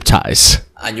 and zip ties.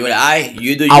 And you like,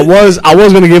 you do. I was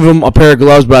gonna give him a pair of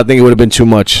gloves, but I think it would have been too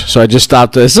much, so I just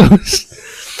stopped this.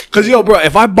 Cause yo, bro,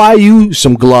 if I buy you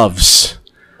some gloves,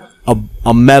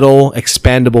 a metal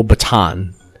expandable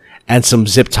baton, and some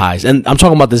zip ties, and I'm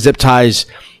talking about the zip ties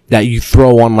that you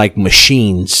throw on like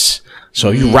machines, so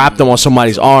you wrap them on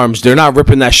somebody's arms, they're not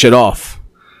ripping that shit off.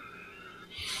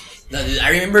 I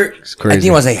remember, I think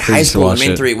it was like high school,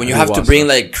 elementary, when you have to bring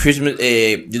like Christmas,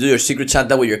 you do your Secret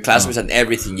Santa with your classmates and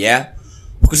everything, yeah?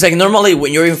 Because like normally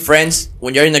when you're in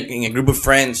a group of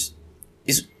friends,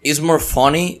 it's more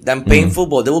funny than painful,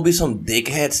 but there will be some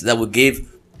dickheads that will give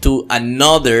to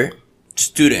another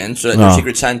student, so your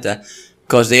Secret Santa,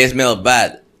 because they smell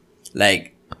bad,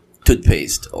 like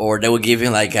toothpaste, or they will give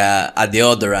him like a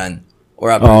deodorant,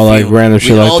 or a perfume, like random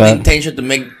shit like that. with all the intention to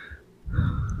make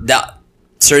that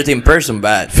certain person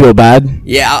bad. Feel bad?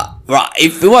 Yeah,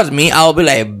 if it was me, I would be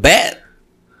like, bet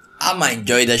I might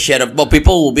enjoy that shit. But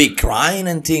people will be crying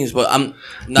and things. But I'm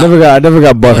not. I never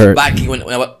got butthurt. Back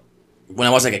when I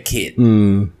was like a kid.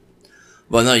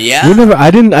 But no, yeah.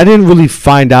 I didn't really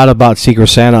find out about Secret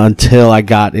Santa until I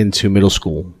got into middle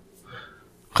school.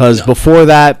 Because before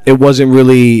that, that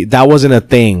wasn't a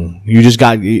thing. You just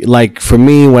got, like, for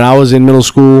me, when I was in middle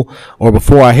school, or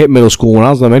before I hit middle school, when I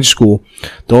was in elementary school,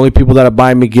 the only people that are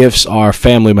buying me gifts are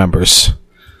family members.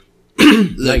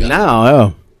 Like now,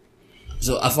 yeah.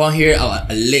 So I found here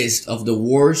a list of the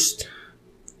worst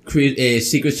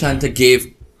Secret Santa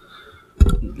gift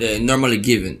normally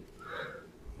given.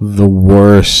 The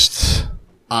worst.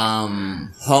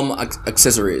 Home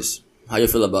accessories. How do you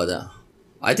feel about that?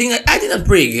 I think that's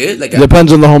pretty good. Like,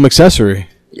 depends on the home accessory.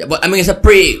 Yeah, but I mean it's a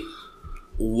pretty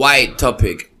wide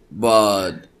topic.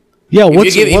 But yeah,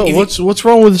 what's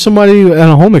wrong with somebody and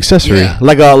a home accessory? Yeah.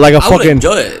 Like a I would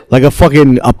enjoy it. Like a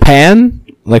pan.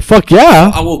 Like fuck yeah.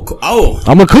 I will.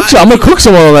 I'm gonna cook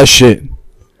some of that shit.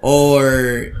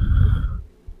 Or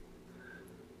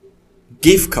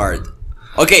gift card.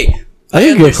 Okay. I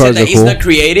think gift cards are it's cool. not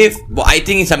creative, but I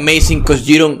think it's amazing because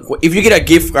if you get a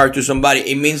gift card to somebody,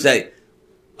 it means that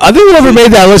I think whoever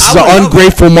made that list is an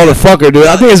ungrateful motherfucker, dude.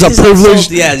 I think it's a privileged.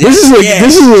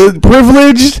 This is a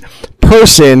privileged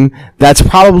person that's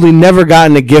probably never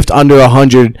gotten a gift under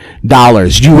 $100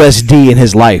 USD in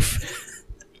his life.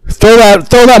 Throw that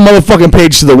motherfucking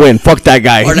page to the wind. Fuck that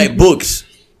guy. Or like books.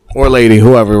 Or lady,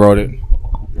 whoever wrote it.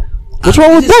 What's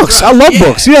wrong with books? I love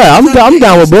books. Yeah, I'm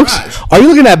down with books. Are you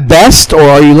looking at best or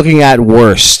are you looking at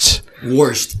worst?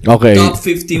 Worst. Okay. Top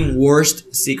 15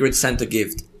 worst Secret Santa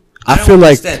gift. I feel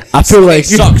like it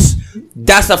sucks.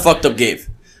 That's a fucked up gift.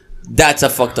 That's a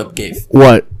fucked up gift.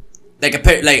 What? Like a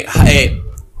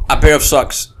pair of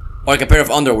socks or like a pair of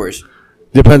underwears.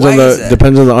 Depends on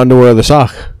the underwear or the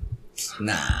sock.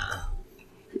 Nah.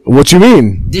 What you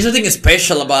mean? There's nothing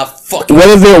special about fucking. What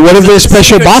if they're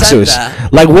special boxers? Santa.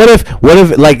 Like what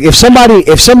if like if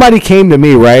somebody came to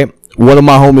me, right? One of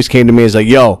my homies came to me and is like,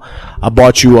 "Yo, I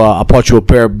bought you a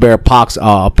pair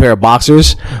of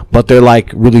boxers, but they're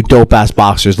like really dope ass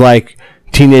boxers, like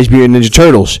Teenage Mutant Ninja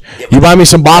Turtles. You buy me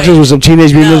some boxers with some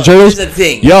Teenage Mutant Ninja Turtles? Here's the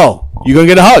thing. Yo, you gonna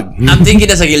get a hug." I'm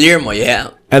thinking as a Guillermo, yeah.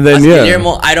 And then as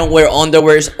Guillermo, I don't wear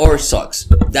underwears or socks.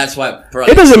 That's why.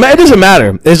 It doesn't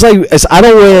matter. It's like I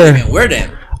don't wear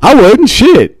them. I wouldn't.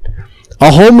 Shit. A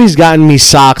homie's gotten me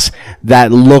socks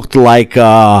that looked like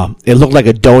a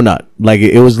donut. Like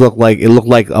it looked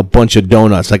like a bunch of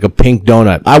donuts, like a pink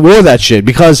donut. I wore that shit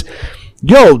because,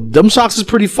 yo, them socks is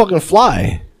pretty fucking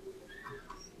fly.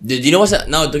 Dude, you know what's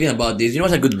now talking about this? You know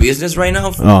what's a good business right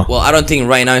now? Oh. Well, I don't think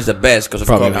right now is the best because of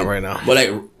probably COVID, not right now. But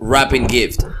like wrapping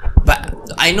gift. But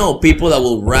I know people that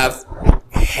will wrap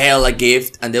hella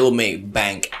gift and they will make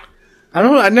bank.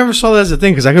 I never saw that as a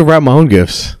thing because I could wrap my own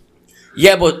gifts.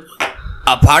 Yeah, but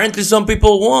apparently some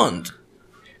people won't.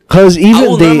 Cause even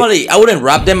I wouldn't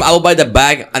wrap them. I would buy the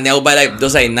bag and I would buy like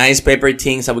those like nice paper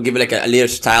things. I would give it like a little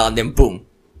style and then boom,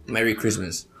 Merry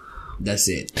Christmas. That's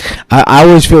it. I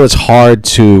always feel it's hard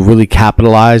to really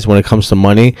capitalize when it comes to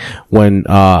money when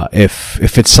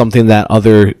if it's something that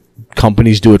other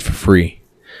companies do it for free.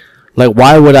 Like,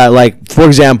 why would I, like, for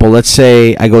example, let's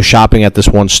say I go shopping at this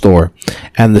one store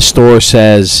and the store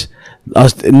says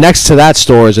next to that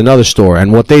store is another store,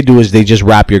 and what they do is they just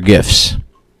wrap your gifts.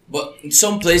 But in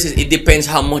some places it depends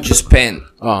how much you spend.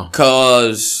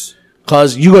 Cause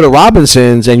you go to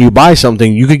Robinson's and you buy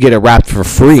something, you could get it wrapped for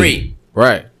free.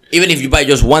 Right. Even if you buy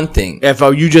just one thing. If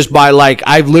you just buy, like,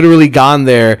 I've literally gone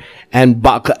there and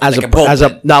bought it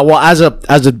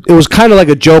was kind of like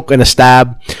a joke and a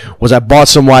stab. Was I bought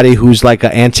somebody who's like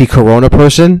an anti-corona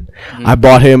person. Mm-hmm. I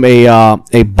bought him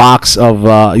a box of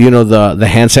the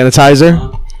hand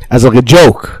sanitizer as like a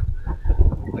joke.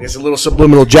 Like it's a little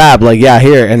subliminal jab, like, yeah,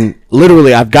 here. And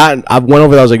literally I went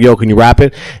over there, I was like, yo, can you wrap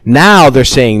it? Now they're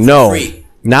saying no. Free.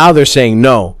 Now they're saying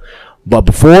no. But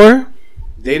before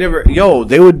they would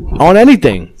on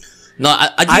anything. No,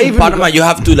 I think part of it you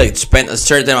have to like spend a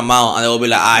certain amount, and they will be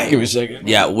like, give me a second.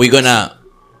 Yeah, we're gonna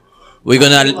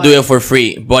do it for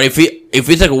free. But if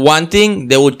it's like one thing,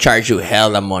 they will charge you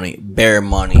hella money, bare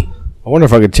money. I wonder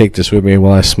if I could take this with me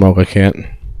while I smoke. I can't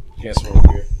smoke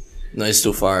here. No, it's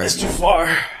too far. It's too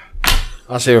far.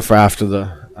 I'll save it for after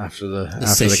the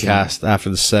cast, after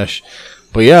the sesh.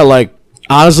 But yeah, like,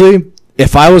 honestly,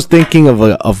 if I was thinking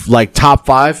of like top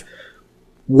 5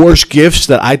 worst gifts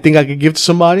that I think I could give to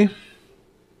somebody,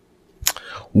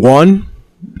 1,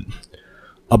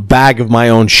 a bag of my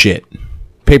own shit,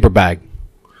 paper bag.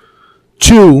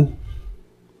 2,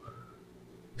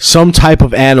 some type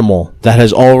of animal that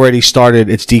has already started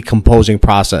its decomposing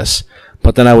process,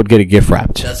 but then I would get it gift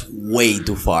wrapped. That's way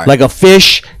too far. Like a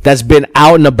fish that's been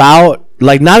out and about,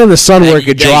 like not in the sun where it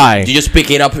could dry. You just pick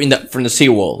it up from the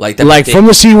seawall, like from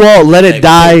the seawall, let it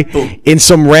die boom. In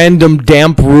some random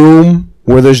damp room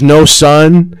where there's no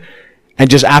sun, and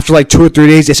just after like 2 or 3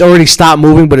 days, it's already stopped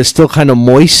moving, but it's still kind of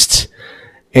moist,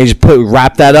 and you just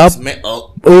wrap that up.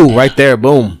 Ooh, right there,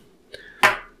 boom.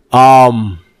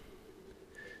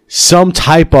 Some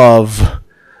type of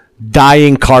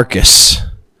dying carcass.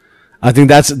 I think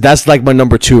that's like my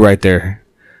number 2 right there.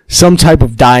 Some type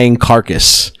of dying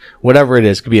carcass, whatever it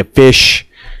is. Could be a fish,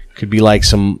 could be like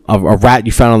a rat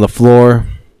you found on the floor.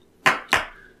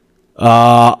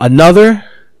 Another,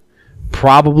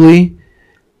 probably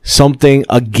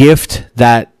a gift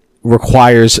that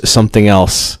requires something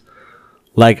else.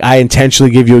 Like, I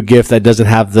intentionally give you a gift that doesn't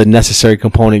have the necessary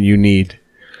component you need.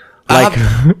 Like,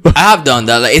 I have done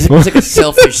that. Like, it's like a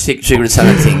selfish Secret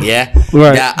Santa thing, yeah?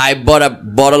 Right. Yeah, I bought a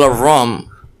bottle of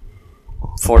rum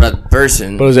for that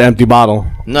person. But it was an empty bottle.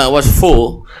 No, it was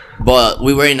full, but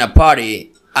we were in a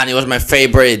party, and it was my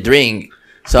favorite drink.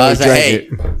 So I was like, hey,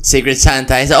 Secret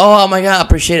Santa. He said, oh my God, I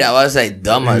appreciate it. I was like,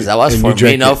 dumbass, that was for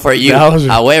me, not for you.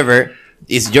 However,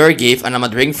 it's your gift, and I'm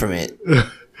going to drink from it.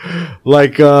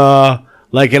 like an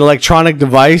electronic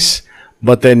device,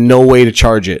 but then no way to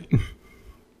charge it.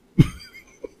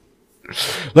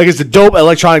 Like it's a dope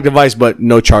electronic device, but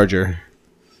no charger.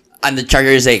 And the charger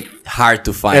is like hard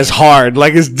to find. It's hard,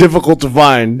 like it's difficult to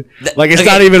find. Like it's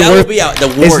not even that worth. would be the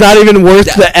worst. It's not even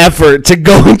worth the effort to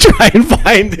go and try and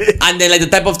find it. And then like the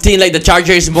type of thing, like the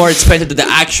charger is more expensive than the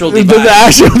actual device. The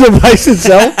actual device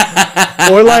itself,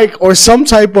 or some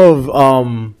type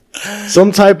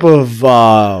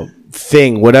of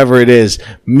thing, whatever it is,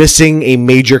 missing a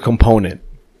major component.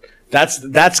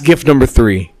 That's gift number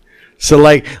 3. So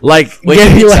Wait, give me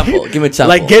an example. Give me an example.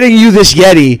 Like getting you this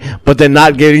Yeti, but then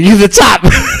not getting you the top.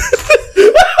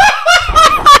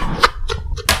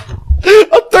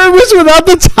 A thermos without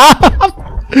the top.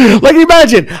 Like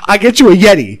imagine, I get you a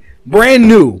Yeti, brand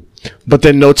new, but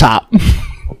then no top.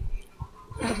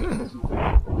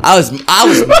 I was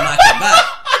smacking back.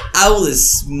 I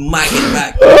was smacking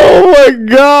back. Oh my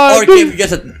god! Or give you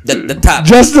just the top.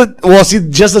 Just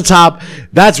the top.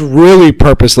 That's really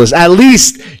purposeless. At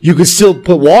least you could still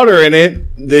put water in it.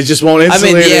 They just won't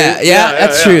insulate it. Yeah,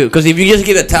 that's true. Because if you just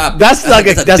give the top, that's like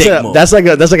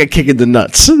a kick in the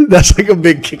nuts. That's like a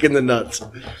big kick in the nuts.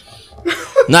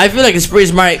 No, I feel like it's pretty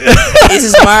smart.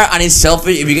 It's smart and it's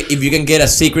selfish if you can get a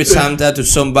secret Santa to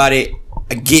somebody,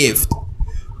 a gift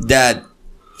that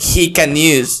he can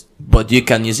use, but you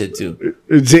can use it too.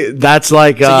 That's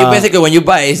like so you basically when you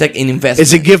buy it, it's like an investment.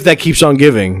 It's a gift that keeps on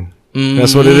giving. Mm-hmm.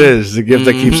 That's what it is. The gift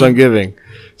that keeps on giving.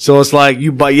 So it's like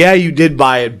you did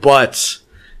buy it, but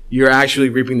you're actually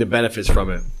reaping the benefits from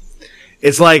it.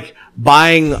 It's like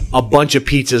buying a bunch of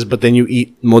pizzas, but then you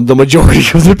eat the majority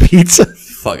of the pizza.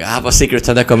 Fuck, I have a secret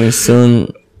Santa coming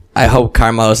soon. I hope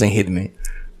karma doesn't hit me.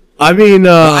 I mean,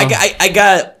 I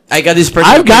got this person.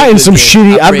 I've gotten some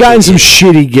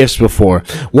shitty gifts before.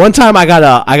 One time I got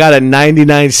a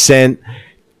 99-cent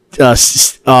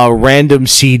random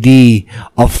CD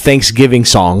of Thanksgiving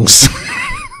songs.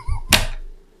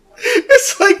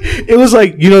 It was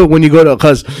like when you go to,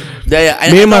 because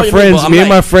me and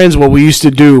my friends, what we used to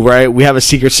do, right? We have a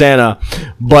secret Santa,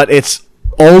 but it's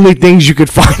only things you could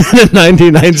find in a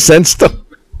 99-cent store.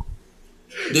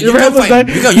 Dude,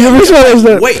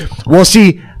 wait. Well,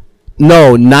 see,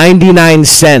 no, 99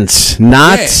 cents,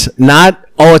 not.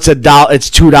 Oh, it's $1. It's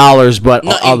 $2, but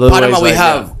no, in Panama we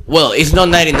have. Well, it's not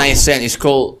 99 cents. It's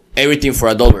called everything for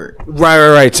 $1.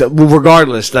 Right. So,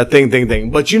 regardless, that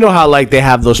thing. But you know how like they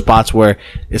have those spots where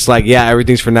it's like, yeah,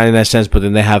 everything's for 99 cents, but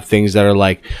then they have things that are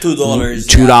like $2,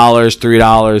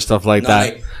 $3, stuff like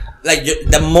that. Like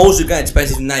the most you can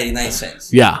expect is 99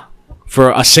 cents. Yeah,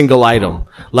 for a single item.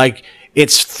 Like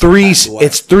it's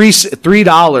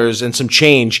 $3 and some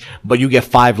change, but you get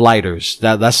 5 lighters.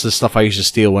 That's the stuff I used to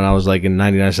steal when I was like in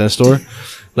 99-cent store.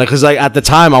 Like, cause like at the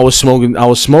time I was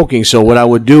smoking. So what I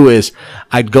would do is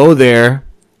I'd go there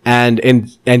and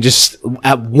just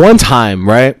at one time,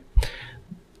 right?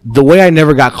 The way I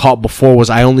never got caught before was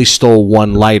I only stole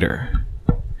 1 lighter.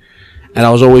 And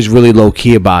I was always really low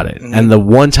key about it. Mm-hmm. And the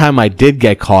one time I did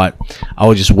get caught, I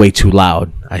was just way too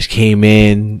loud. I just came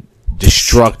in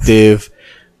destructive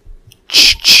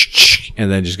and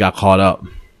then just got caught up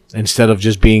instead of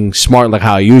just being smart like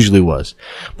how I usually was.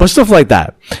 But stuff like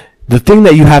that. The thing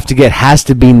that you have to get has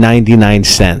to be 99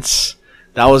 cents.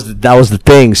 That was the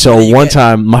thing. So one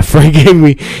time my friend gave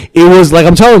me, it was like,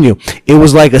 I'm telling you, it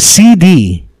was like a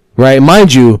CD, right?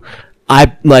 Mind you,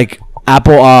 I like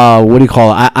Apple, what do you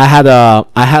call it? I had an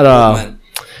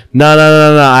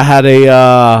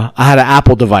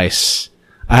Apple device.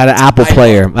 I had an Apple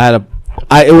player.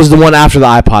 It was the one after the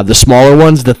iPod, the smaller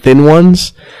ones, the thin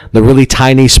ones, the really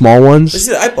tiny small ones. It's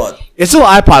still an iPod. It's still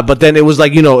an iPod, but then it was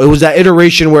like, it was that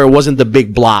iteration where it wasn't the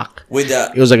big block.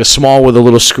 It was like a small with a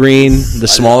little screen, the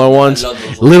smaller ones.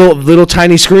 Little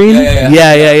tiny screen.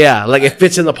 Yeah. Like it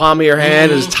fits in the palm of your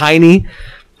hand. It's tiny.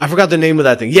 I forgot the name of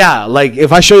that thing. Yeah, like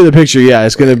if I show you the picture, yeah,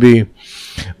 it's gonna be.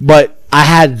 But I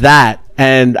had that,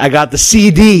 and I got the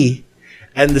CD,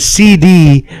 and the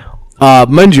CD,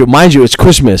 mind you, it's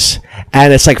Christmas,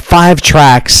 and it's like 5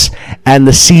 tracks, and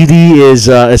the CD is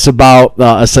it's about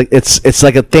it's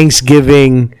like a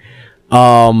Thanksgiving,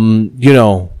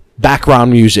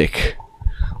 background music,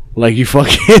 like you play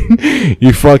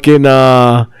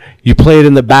it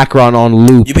in the background on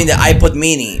loop. You mean the iPod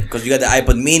Mini? Because you got the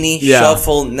iPod Mini,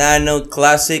 Shuffle, Nano,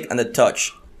 Classic, and the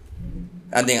Touch.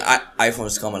 And then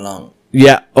iPhones come along.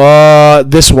 Yeah.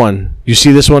 This one. You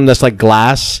see this one that's like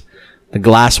glass? the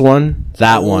glass one.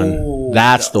 That Oh, one.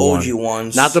 That's the OG one.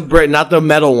 ones. Not the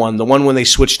metal one. The one when they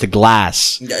switched to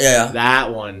glass. Yeah.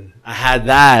 That one. I had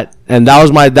that, and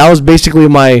that was basically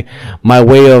my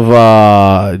way of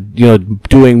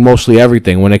doing mostly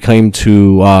everything when it came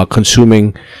to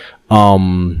consuming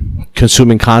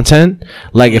content.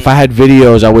 Like if I had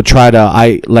videos, I would try to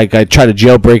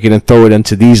jailbreak it and throw it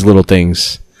into these little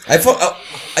things. I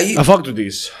fucked with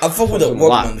these. I fucked with the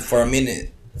Walkman for a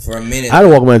minute. I had a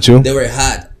Walkman too. They were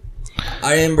hot.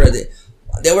 I remember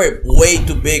they were way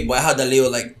too big, but I had the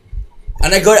little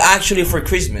and I got it actually for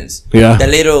Christmas. Yeah. The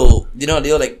little,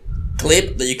 little like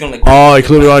clip that you can like. Oh, you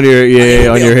clip it on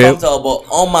your on your hip. But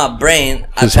on my brain,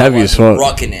 It's heavy as fuck.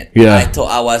 Rocking it. Yeah. I thought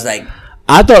I was like.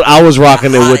 I thought I was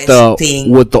rocking it with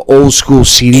thing. the old school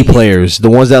CD players, the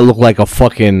ones that look like a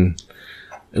fucking.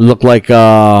 Look like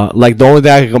the only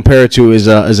thing I can compare it to is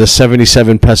a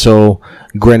 77 peso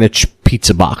Greenwich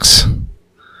pizza box.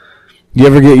 You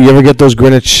ever get those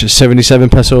Greenwich 77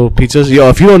 peso pizzas? Yo,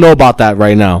 if you don't know about that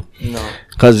right now, No.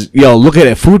 cause look at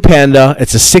it, Food Panda.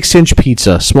 It's a 6-inch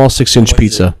pizza, small 6-inch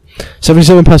pizza,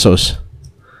 77 pesos.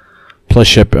 Plus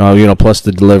ship, plus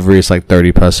the delivery, it's like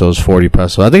 30 pesos, 40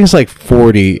 pesos. I think it's like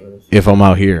 40 if I'm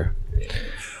out here.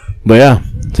 But yeah,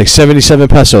 it's like 77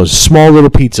 pesos, small little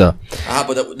pizza.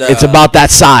 But It's about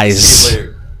that size.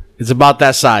 It's about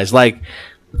that size. Like,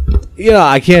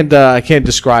 I can't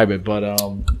describe it, but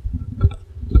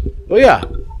yeah.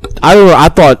 I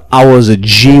thought I was a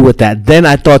G with that. Then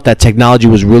I thought that technology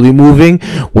was really moving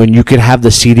when you could have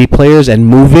the CD players and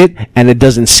move it and it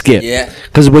doesn't skip. Yeah.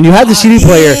 Because when you had the CD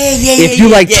player, if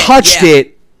you touched yeah.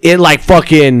 it like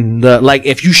fucking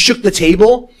if you shook the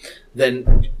table,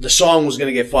 then the song was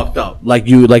gonna get fucked up.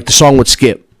 The song would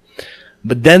skip.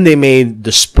 But then they made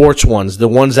the sports ones, the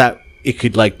ones that it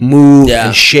could move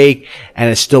and shake,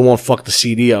 and it still won't fuck the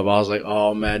CD up. I was like,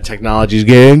 oh man, technology's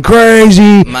getting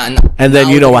crazy. Man, and then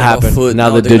you know what happened. Food.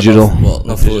 Now the digital.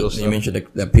 No food. You mentioned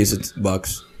the pizza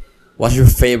box. What's your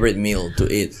favorite meal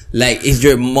to eat? Is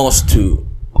your most to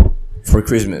for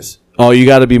Christmas? Oh, you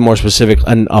got to be more specific.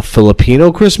 A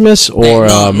Filipino Christmas or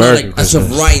American Christmas?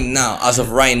 As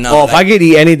of right now. Oh, if I could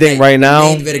eat anything right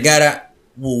now. Nate Vergara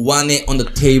will want it on the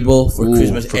table for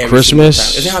Christmas. For every Christmas? single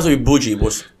time. It doesn't have to be bougie,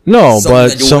 but No, but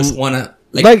that you some just wanna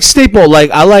staple.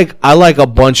 I like a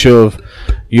bunch of,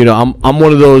 I'm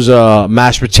one of those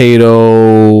mashed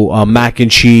potato, mac and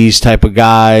cheese type of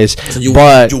guys. So you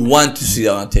want to see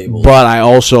that on the table. But I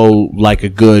also like a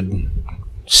good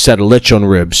set of lechon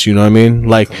ribs. You know what I mean?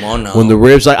 Come on now. When the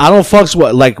ribs, I don't fucks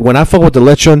with when I fuck with the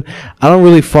lechon, I don't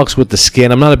really fucks with the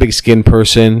skin. I'm not a big skin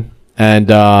person. And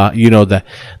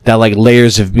that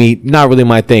layers of meat, not really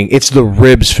my thing. It's the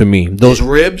ribs for me. Those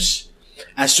ribs,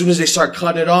 as soon as they start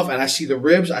cutting it off and I see the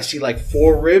ribs, I see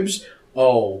 4 ribs.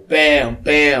 Oh, bam,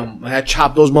 bam. I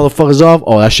chop those motherfuckers off.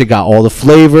 Oh, that shit got all the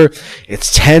flavor.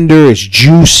 It's tender. It's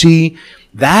juicy.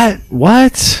 That,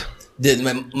 what?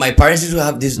 My parents used to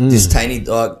have this tiny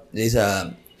dog.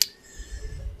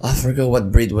 I forgot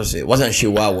what breed was it. It wasn't a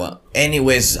Chihuahua.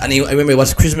 Anyways, I remember it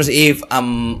was Christmas Eve.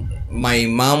 My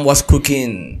mom was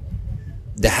cooking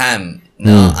the ham.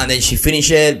 And then she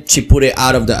finished it. She took it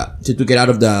out of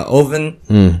the oven.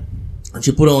 And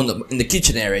she put it in the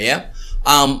kitchen area.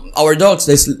 Our dogs,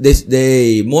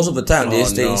 they most of the time they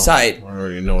stay inside. I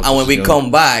already know. And when we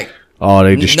come back,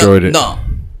 they destroyed it. No,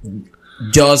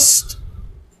 just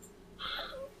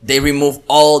they remove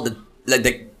all the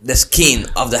skin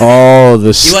of the ham. Oh,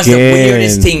 the skin. It was the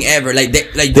weirdest thing ever. They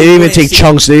didn't even take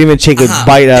chunks. They didn't even take a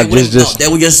bite out. They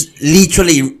would just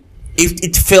literally.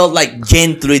 It felt like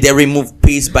gently they removed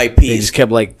piece by piece. They just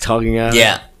kept tugging at it.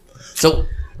 Yeah. So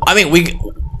I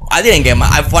didn't get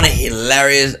I found it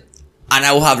hilarious, and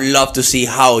I would have loved to see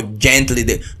how gently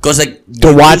because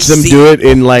to watch them do it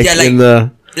in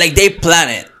they plan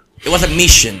it. It was a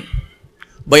mission.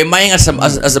 But imagine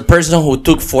as a person who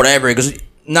took forever, because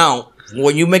now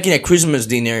when you're making a Christmas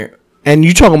dinner, and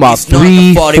you're talking about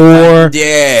 3, 4,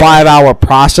 5 hour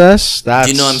process. That's,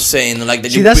 you know what I'm saying?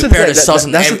 That's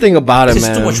the thing about it, man.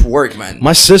 It's too much work, man.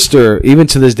 My sister, even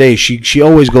to this day, she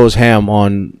always goes ham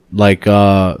on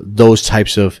those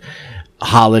types of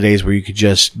holidays where you could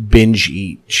just binge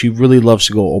eat. She really loves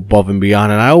to go above and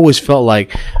beyond, and I always felt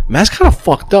like, man, that's kind of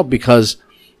fucked up because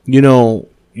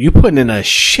you're putting in a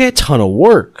shit ton of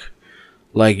work.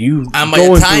 You and by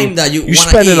the time that you're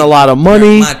spending a lot of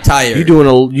money, you're not tired.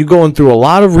 You're going through a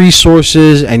lot of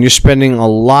resources, and you're spending a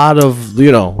lot of when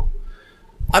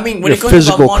it comes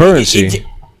physical about money, currency.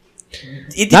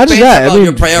 It not just that.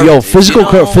 Your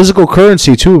physical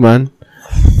currency too, man.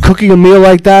 cooking a meal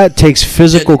like that takes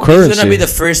physical currency. It's gonna be the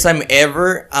first time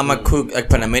ever I'm gonna cook a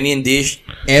Panamanian dish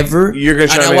ever. You're gonna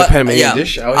try to make a Panamanian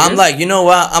dish out I'm here? like, you know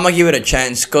what? I'm gonna give it a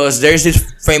chance because there's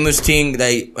this famous thing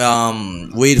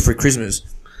that we eat for Christmas,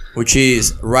 which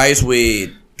is rice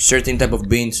with certain type of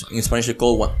beans. In Spanish they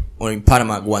call or in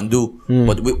Panama guandu,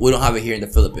 but we don't have it here in the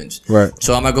Philippines. Right.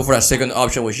 So I'm gonna go for a second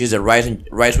option, which is a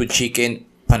rice with chicken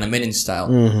Panamanian style.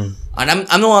 And I'm not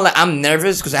gonna lie, I'm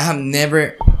nervous because I have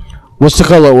never. What's the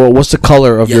color? What's the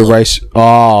color of your Yellow. rice?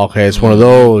 Oh, okay, it's one of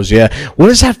those. Yeah. What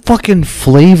is that fucking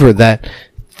flavor? That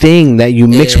thing that you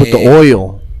mix with the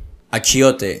oil?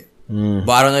 Achiote.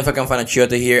 But I don't know if I can find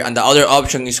achiote here. And the other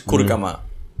option is curcuma.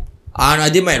 And I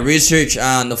did my research,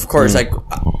 and of course, like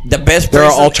the best There are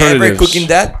person ever alternatives. cooking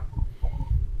that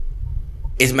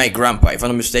is my grandpa, if I'm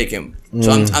not mistaken.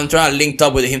 So I'm trying to link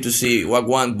up with him to see what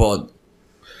one, but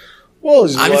Well,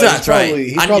 I'm just gonna try.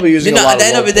 He's And, probably using a lot at the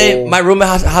end of the day, local- my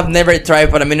roommate have never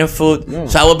tried Panamanian food,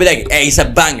 so I will be like, "Hey, it's a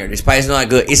banger. The spice is not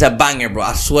good. It's a banger, bro.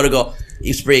 I swear to God,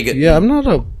 it's pretty good." Yeah, I'm not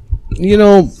a. You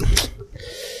know,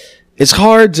 it's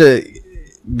hard to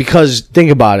because think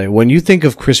about it. When you think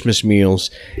of Christmas meals,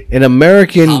 an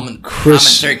American I'm a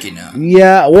turkey now.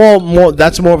 Yeah, well,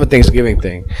 that's more of a Thanksgiving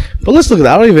thing. But let's look at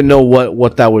that. I don't even know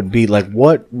what that would be like.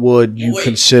 What would you Wait,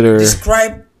 consider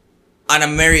Describe an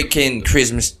American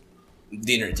Christmas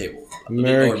dinner table.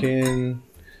 American?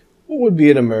 What would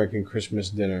be an American Christmas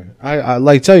dinner? I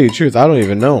like tell you the truth. I don't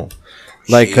even know.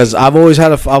 Like, cause I've always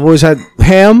had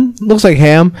ham. Looks like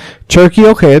ham, turkey.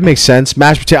 Okay, it makes sense.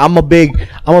 Mashed potato. I'm a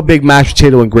big mashed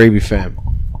potato and gravy fan.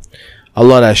 I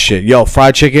love that shit. Yo,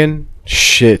 fried chicken.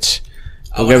 Shit.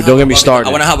 Don't get me started.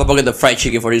 I want to have a bucket of fried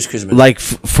chicken for this Christmas. Like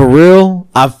for real,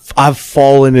 I've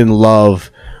fallen in love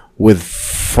with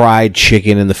fried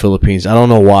chicken in the Philippines. I don't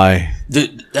know why.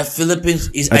 The Philippines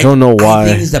is. I don't know why. I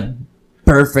think it's the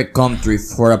perfect country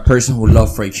for a person who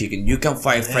loves fried chicken. You can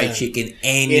find fried chicken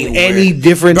anywhere. In any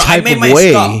different Bro, type I made of my way.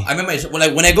 stop. I made my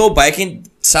when I go biking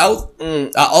south,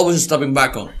 I always stop in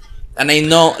Bacon. And I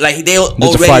know, like, they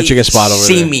There's a fried already chicken spot over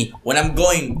see there. me. When I'm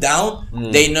going down,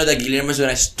 they know that Guillermo's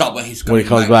gonna stop when he's coming he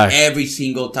comes back. every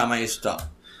single time I stop.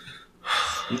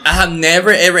 I have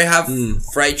never ever have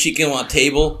fried chicken on a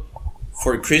table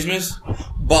for Christmas,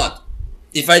 but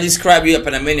if I describe you a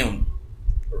Panamanian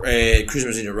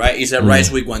Christmas dinner, right? It's a rice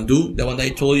with guandu, the one that I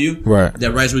told you. Right.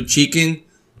 The rice with chicken,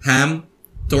 ham,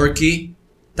 turkey,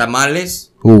 tamales.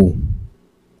 Ooh,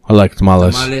 I like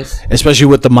tamales, especially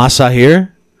with the masa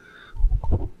here.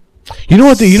 You know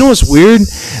what? You know what's weird?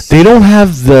 They don't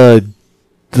have the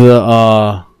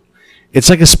It's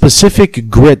like a specific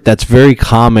grit that's very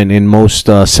common in most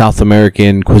South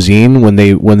American cuisine when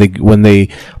they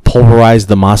pulverize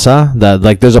the masa. That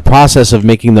like there's a process of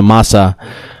making the masa,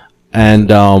 and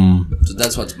So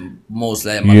that's what's most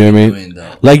like you know what I mean? doing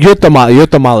though. Like your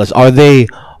tamales, are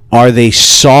they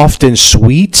soft and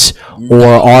sweet, or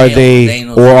are they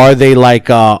like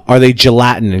are they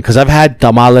gelatin? Because I've had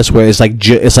tamales where it's like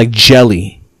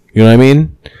jelly. You know what I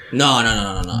mean? No.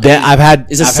 Then I've had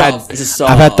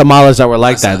tamales that were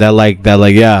like masa. that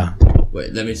like yeah.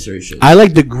 Wait, let me search it. I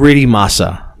like the gritty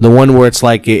masa, the one where it's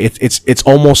like it's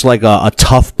almost like a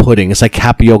tough pudding. It's like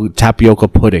tapioca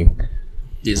pudding.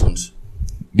 These ones.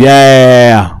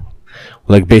 Yeah.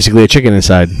 Like basically a chicken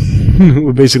inside.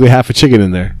 Basically half a chicken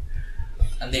in there.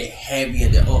 And they're heavy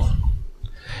and they're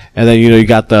And then you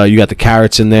got the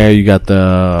carrots in there. You got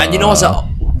the and you know what's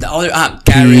the other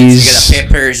carrots, peas. you got the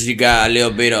peppers, you got a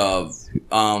little bit of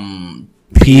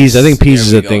peas. I think peas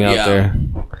is There a we thing go, out yeah. there.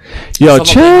 Yo, Some of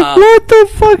check. them have What the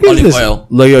fuck is olive this? oil.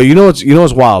 Like, yo, you know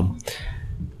what's wild?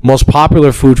 Most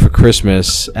popular food for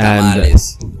Christmas and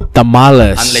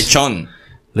tamales and lechon.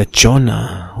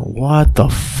 Lechona. What the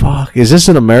fuck? Is this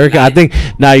in America? I think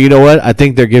now you know what? I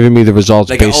think they're giving me the results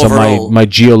Like based on overall- my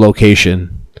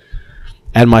geolocation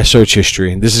and my search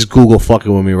history. This is Google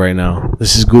fucking with me right now.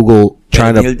 This is Google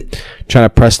trying to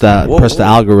press the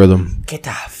algorithm. Get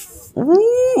the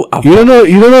ooh. You don't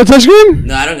know touchscreen?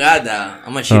 No, I don't got that.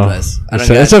 I'm a cheapest. I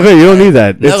don't It's got okay. You don't need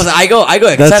that. No, 'cause I go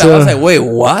excited. I was like, wait,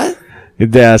 what?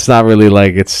 Yeah, it's not really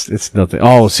like it's nothing.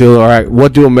 Oh, see, all right.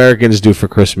 What do Americans do for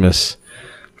Christmas?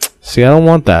 See, I don't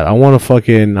want that. I want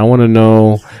to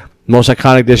know most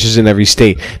iconic dishes in every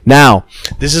state. Now,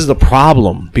 this is the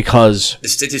problem because The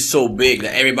state is so big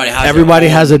that everybody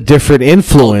has a different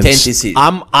influence. authenticity.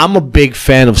 I'm a big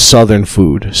fan of Southern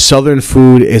food. Southern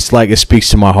food, it's like it speaks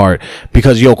to my heart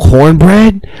because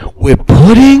cornbread with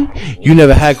pudding. You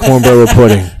never had cornbread with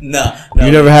pudding. No.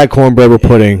 You never had cornbread with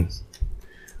pudding.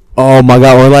 Oh my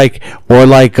god! Or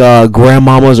like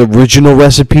grandmama's original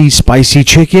recipe, spicy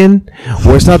chicken.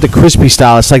 Or it's not the crispy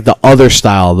style. It's like the other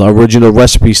style, the original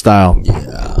recipe style.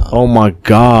 Yeah. Oh my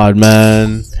god,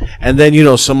 man! And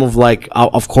then some of like,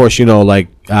 of course, like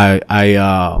my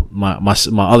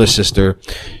other sister,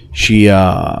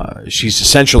 she's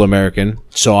Central American,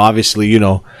 so obviously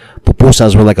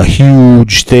pupusas were like a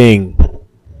huge thing.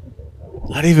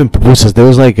 Not even pupusas. There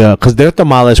was like because their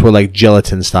tamales were like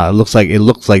gelatin style. It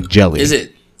looks like jelly. Is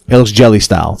it? It looks jelly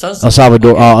style. Sounds- a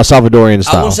Salvadorian I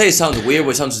style. won't say it sounds weird,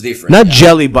 but it sounds different. Not Yeah.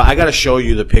 jelly, but I gotta show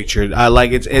you the picture.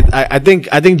 I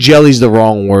think jelly's the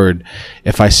wrong word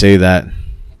if I say that.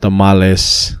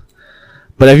 Tamales.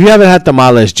 But if you haven't had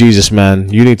tamales, Jesus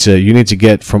man, you need to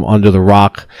get from under the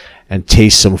rock and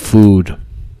taste some food.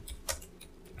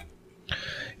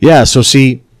 Yeah, so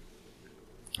see,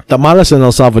 tamales in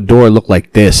El Salvador look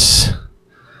like this.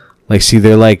 Like, see,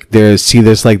 they're like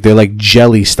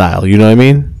jelly style. You know what I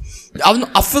mean?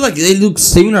 I feel like they look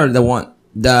similar to the one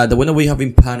that we have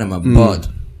in Panama, but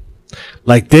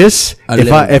Like this. A If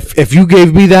little. if you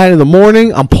gave me that in the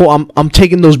morning, I'm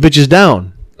taking those bitches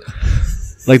down.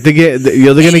 Like they're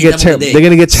gonna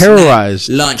get terrorized.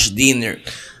 Snack, lunch, dinner.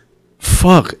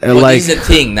 Fuck. But Like this is the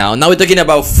thing now. Now we're talking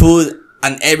about food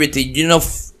and everything.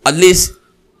 At least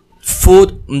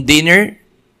food dinner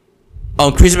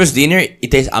on Christmas dinner,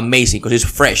 it tastes amazing because it's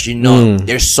fresh.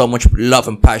 There's so much love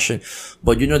and passion,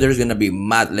 but there's gonna be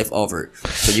mad leftover.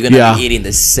 So you're gonna be eating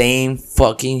the same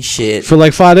fucking shit for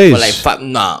like 5 days. for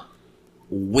like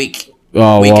week.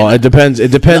 Oh week well, and it depends.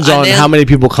 It depends No, and on then- how many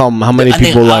people come, how many and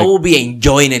people then I like. will be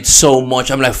enjoying it so much.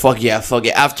 I'm like, fuck yeah, fuck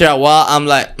it. After a while, I'm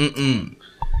like,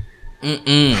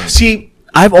 See,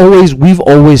 we've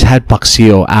always had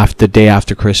paxio after day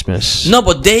after Christmas. No,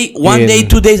 but one day,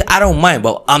 2 days, I don't mind.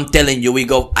 But I'm telling you, we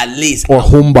go at least Or a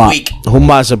humba. week.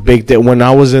 Humba is a big day. When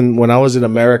I was in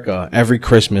America, every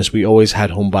Christmas we always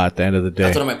had humba at the end of the day.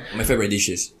 That's one of my favorite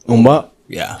dishes. Humba.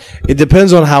 Yeah. It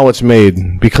depends on how it's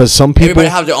made because some people Everybody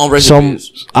have their own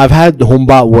recipes. I've had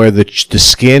humba where the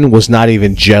skin was not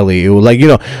even jelly. It was like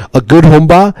a good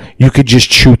humba you could just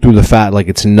chew through the fat like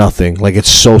it's nothing. Like it's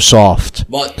so soft.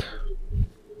 But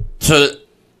so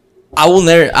I will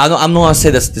never. I'm not gonna say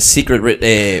that's the secret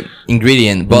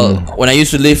ingredient. But when I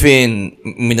used to live in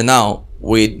Mindanao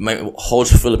with my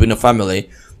host Filipino family,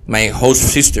 my host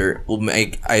sister would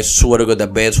make. I swear to God, the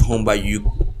best humba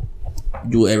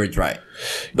you ever try.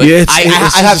 But Yeah, I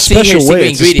it's have a seen her special secret way.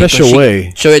 It's a ingredient. special She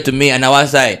way. showed it to me, and I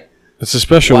was like, It's a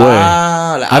special wow.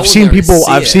 way. Like, I I've would seen never people.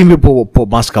 see I've it. seen people put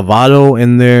mascavado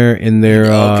in their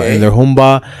Okay.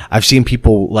 humba. I've seen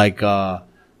people like I've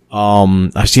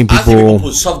seen I think people people.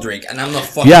 put soft drink, and I'm not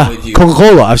fucking Yeah, with you.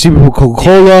 Coca-Cola. I've seen people put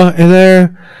Coca-Cola in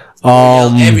there.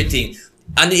 Everything,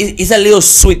 and it's a little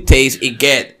sweet taste it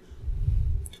get.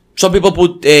 Some people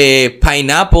put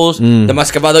pineapples. The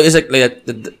mascavado is like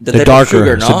the type darker. of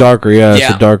sugar, It's no? a darker, yeah,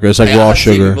 it's a darker. It's like raw I've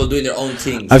seen sugar. People doing their own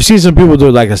things. I've seen some people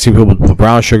do I've seen people put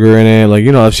brown sugar in it. Like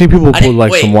I've seen people And put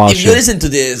like wait, some wild if you shit. listen to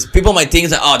this, people might think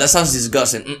that that sounds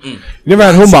disgusting. You never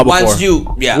had humba before. Once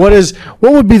you, yeah.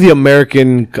 What would be the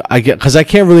American? Because I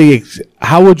can't really.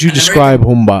 How would you describe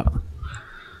humba?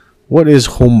 What is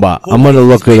humba? I'm gonna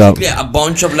look it up. Yeah, a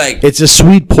bunch of like. It's a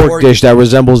sweet pork Pork. dish that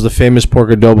resembles the famous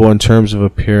pork adobo in terms of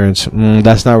appearance.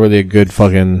 That's not really a good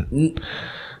fucking.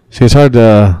 See, it's hard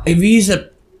to. If you use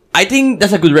I think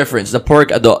that's a good reference. The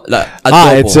pork adobo.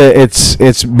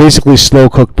 It's basically slow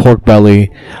cooked pork belly,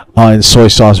 in soy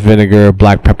sauce, vinegar,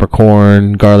 black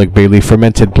peppercorn, garlic, bay leaf,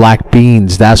 fermented black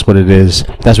beans. That's what it is.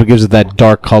 That's what gives it that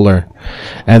dark color,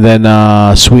 and then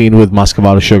sweetened with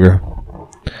muscovado sugar.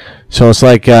 So it's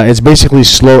like it's basically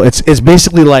slow. It's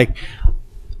basically like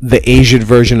the Asian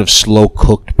version of slow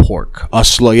cooked pork.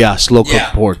 Slow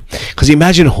cooked pork. Because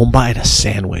imagine humba in a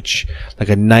sandwich, like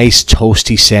a nice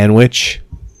toasty sandwich.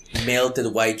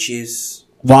 Melted white cheese.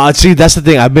 Well, see, that's the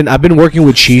thing. I've been working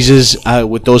with cheeses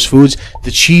with those foods.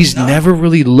 The cheese never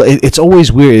really. It's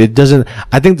always weird. It doesn't.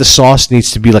 I think the sauce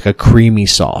needs to be like a creamy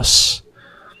sauce.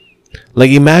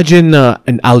 Like imagine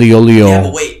an aliolio. Yeah,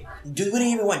 but wait. Dude, we didn't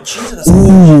even want cheese on the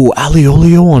Ooh,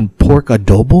 aliolio on pork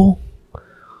adobo.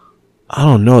 I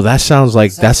don't know. That sounds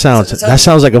like like a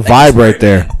vibe right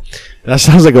there. That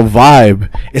sounds like a vibe,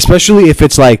 especially if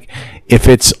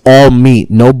it's all meat,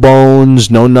 no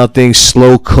bones, no nothing,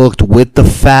 slow cooked with the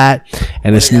fat,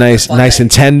 and it's nice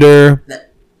and tender.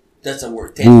 That's a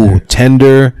word. Ooh,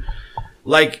 tender.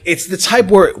 Like it's the type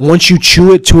where once you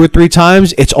chew it 2 or 3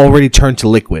 times, it's already turned to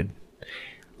liquid.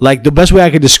 Like the best way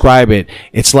I could describe it,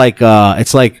 it's like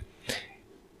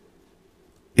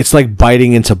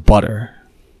biting into butter.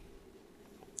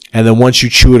 And then once you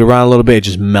chew it around a little bit, it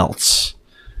just melts.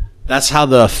 That's how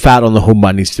the fat on the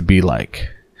humba needs to be like.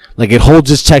 Like it holds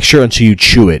its texture until you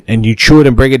chew it, and you chew it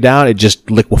and break it down, it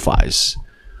just liquefies,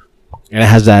 and it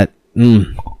has that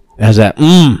It has that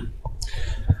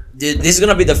Dude, this is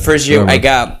gonna be the first year I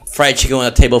got fried chicken on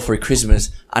the table for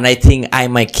Christmas, and I think I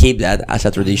might keep that as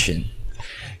a tradition.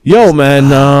 Yo,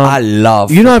 man, I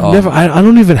love. You know, I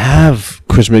don't even have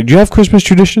Christmas. Do you have Christmas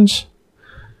traditions?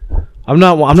 I'm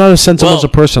not a sentimental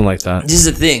person like that. This is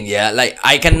the thing, yeah. Like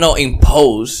I cannot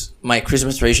impose my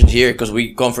Christmas tradition here because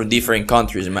we come from different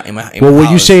countries. In my Well, when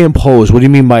house. you say impose, what do you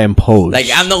mean by impose? Like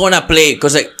I'm not gonna play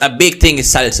because like a big thing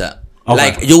is salsa. Okay.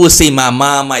 Like you will see my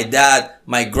mom, my dad,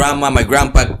 my grandma, my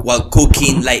grandpa while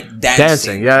cooking, like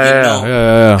dancing.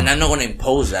 Yeah. And I'm not gonna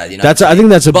impose that. You know. I think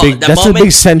that's a But big. the That's a moment-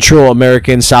 big Central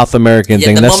American, South American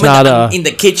thing. The That's moment not that I'm in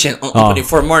the kitchen on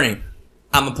 24 morning,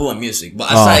 I'm gonna put my music.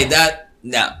 But aside that,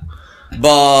 no.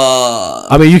 But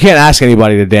I mean, you can't ask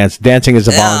anybody to dance. Dancing is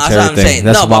a voluntary that's what I'm thing. saying.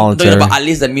 That's no, voluntary. but at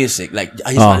least the music, like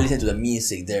I just want to listen to the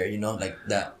music there, you know, like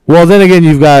that. Well, then again,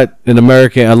 you've got an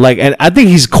American, and I think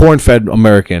he's corn-fed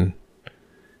American.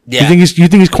 Yeah. You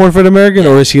think he's corn-fed American,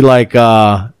 or is he like?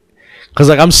 Because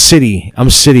like I'm city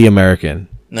American.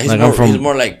 No, he's, like, he's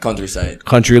more like countryside.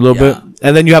 Country a little bit,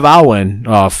 and then you have Alwyn.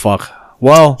 Oh fuck.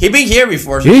 Well, He been here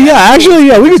before. So actually,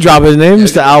 we could drop his name.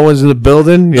 Mr. Alwyn's in the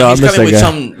building. Yeah, I he's miss coming that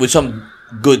guy. with some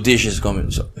good dishes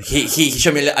coming. So he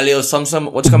showed me a little some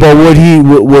what's coming. But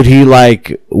would he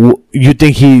like? You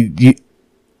think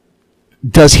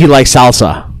does he like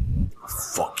salsa?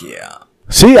 Fuck yeah.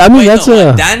 See, I mean Wait, that's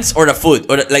no, dance or the food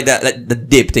or like the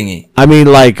dip thingy. I mean,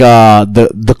 like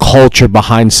the culture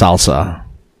behind salsa.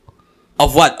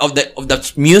 Of what? Of the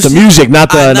music. The music,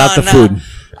 not the food.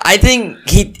 I think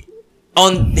he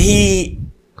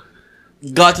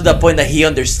got to the point that he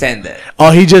understands it.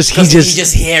 Oh, he just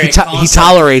hear it. He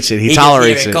tolerates it. He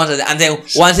tolerates it. Constantly. And then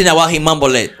once in a while he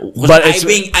mumble it. But I've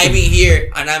been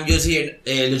here and I'm just here,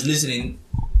 just listening.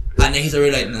 And then he's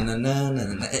already like na na na na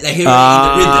na. Like he's in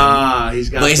the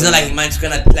rhythm. But it's not like man's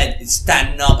gonna like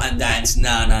stand up and dance.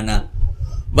 Nah.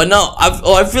 But no,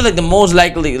 I feel like the most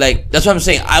likely, like that's what I'm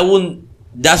saying. I wouldn't.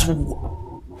 That's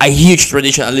a huge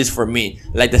tradition, at least for me,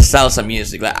 like the salsa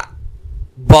music. Like,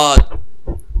 but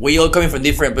we all coming from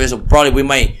different places. So probably we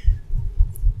might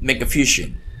make a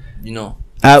fusion. You know,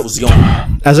 what's going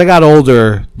on. As I got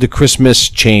older, the Christmas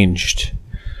changed.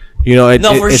 You know, it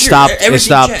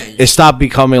stopped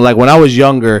becoming like when I was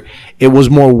younger. It was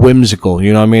more whimsical.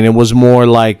 You know what I mean? It was more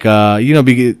like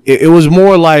it was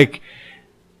more like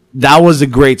that was a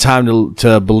great time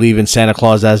to believe in Santa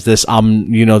Claus as this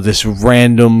this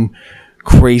random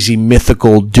crazy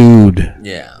mythical dude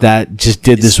that just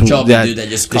did this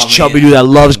chubby dude that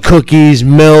loves cookies,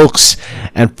 milks,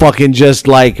 and fucking just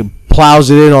like plows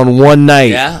it in on one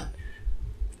night. Yeah.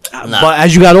 But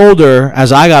as you got older,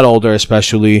 as I got older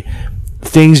especially,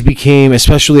 things became,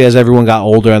 especially as everyone got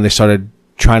older and they started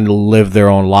trying to live their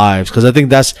own lives, because I think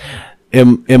that's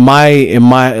in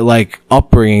my like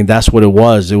upbringing, that's what it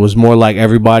was. It was more like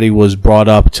everybody was brought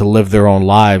up to live their own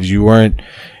lives. You weren't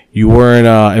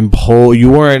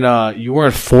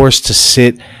forced to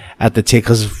sit at the table.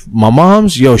 Because my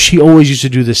mom's, she always used to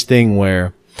do this thing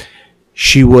where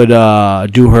she would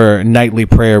do her nightly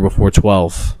prayer before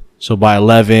 12. So by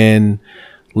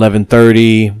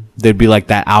 11:30, there'd be like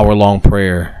that hour-long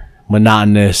prayer,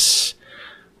 monotonous,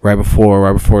 right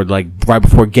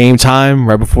before game time,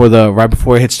 right before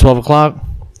it hits 12 o'clock.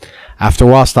 After a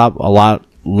while, stop. A lot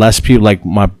less people. Like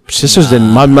my sisters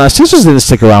didn't. My sisters didn't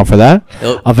stick around for that.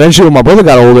 Yep. Eventually, when my brother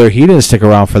got older, he didn't stick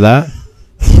around for that.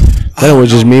 Then it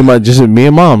was just me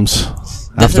and mom's.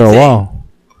 After a while,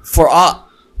 for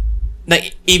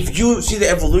like if you see the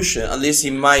evolution, at least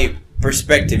in my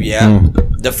perspective,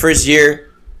 the first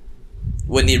year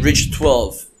when it reached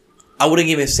 12, I wouldn't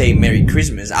even say Merry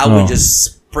Christmas. I would just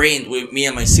sprint with me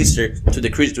and my sister to the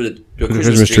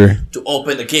Christmas tree to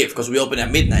open the gift, because we open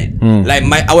at midnight. Like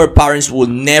our parents would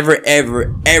never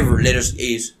ever let us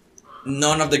eat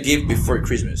none of the gift before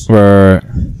Christmas. Right.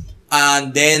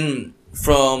 And then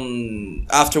from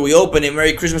after we open it,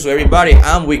 Merry Christmas to everybody,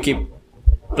 and we keep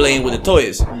playing with the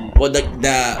toys. But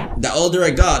the older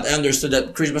I got, I understood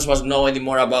that Christmas was not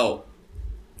anymore about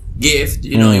gift.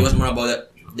 It was more about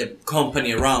the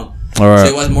company around. All right.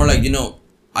 So it was more like,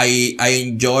 I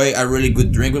enjoy a really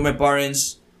good drink with my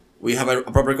parents. We have a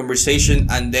proper conversation,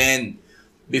 and then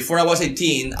before I was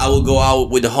 18, I would go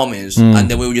out with the homies, and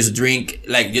then we would just drink,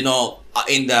 like, in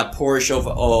the porch of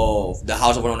the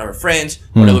house of one of our friends,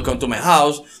 or they would come to my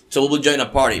house, so we would join a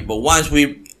party. But once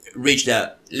we reached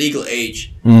that legal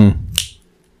age,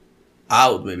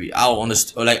 out on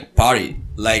the like party,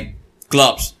 like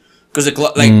clubs, because the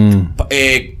club, like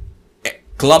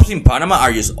clubs in Panama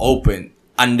are just open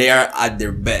and they are at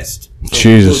their best. So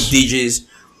Jesus. good DJs.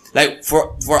 Like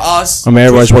for us, I mean,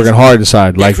 everybody's Christmas- working hard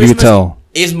inside. yeah, Like you can Christmas tell.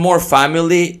 is more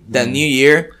family than New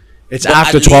Year. It's But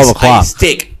after at 12 least o'clock. I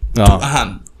stick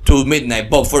Oh. to midnight.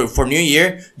 But for New Year,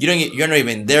 you're not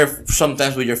even there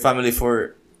sometimes with your family.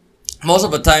 For most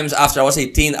of the times after I was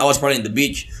 18, I was probably in the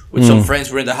beach with some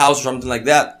friends. We're in the house or something like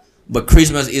that. But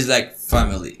Christmas is like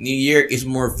family. New Year is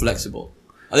more flexible.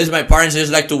 At least my parents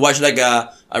just like to watch like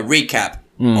a recap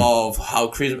of how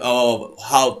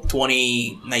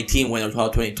 2019 went or how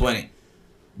 2020.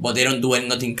 But they don't do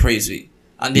nothing crazy.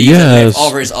 And they use the Yes.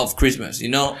 leftovers of Christmas, you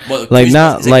know? But Like, Christmas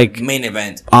not is like- main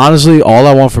event. Honestly, all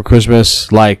I want for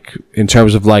Christmas, like in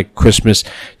terms of like Christmas,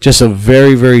 just a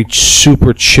very, very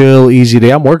super chill, easy day.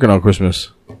 I'm working on Christmas.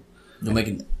 You're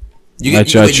making. I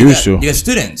choose to. You get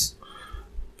students.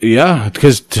 Yeah,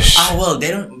 because Ah, well, they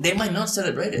don't. They might not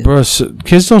celebrate it. bro,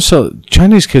 kids don't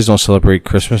Chinese kids don't celebrate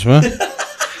Christmas, man.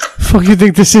 Fuck you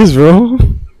think this is, bro?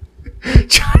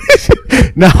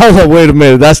 Now, hold on, wait a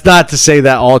minute. That's not to say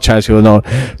that all Chinese people don't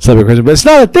celebrate Christmas, but it's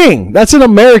not a thing. That's an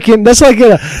American. That's like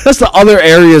that's the other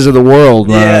areas of the world,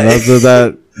 man.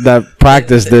 Yeah. That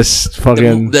practice this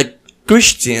fucking. The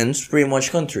Christians, pretty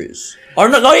much countries, or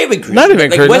not even Christian. Not even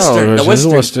like Christian. Western. No, the it's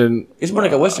Western. Western. It's more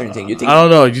like a Western thing. You think? I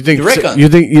don't know. You think You reckon? you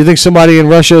think somebody in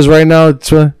Russia is right now I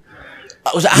have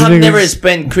think never it's-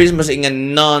 spent Christmas in a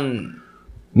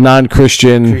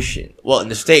non-Christian. non-Christian? Well, in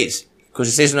the States, because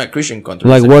the States is not a Christian country.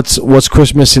 Like what's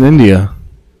Christmas in India?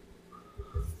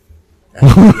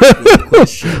 Good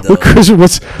question, though. What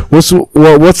Christmas?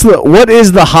 What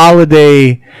is the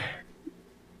holiday?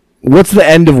 What's the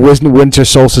end of winter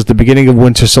solstice? The beginning of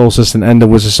winter solstice and end of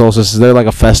winter solstice? Is there like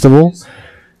a festival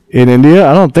in India?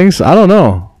 I don't think so. I don't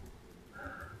know.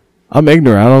 I'm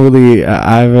ignorant. I don't really.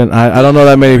 I haven't. I don't know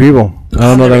that many people. I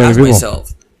don't know that many asked people.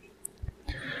 myself.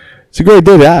 It's a great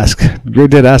day to ask. Great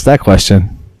day to ask that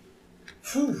question.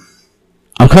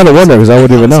 I'm kind of wondering because I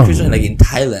wouldn't even know. Christian, like in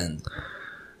Thailand.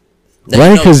 Like, Right?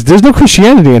 you know, Because there's no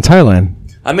Christianity in Thailand.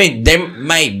 I mean, there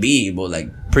might be, but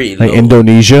like pretty Like low.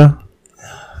 Indonesia.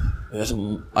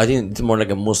 I think it's more like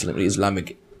a Muslim, Islamic.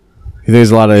 You think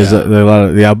there's a lot of,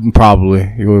 Yeah. yeah,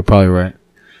 probably. You were probably right.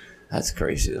 That's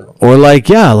crazy though. Or like,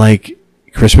 yeah, like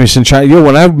Christmas in China. Yo,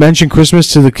 when I mention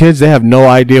Christmas to the kids, they have no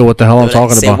idea what the hell I'm They're like,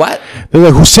 talking "Say about. what?" They're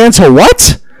like, "Who's Santa?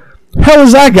 What? Hell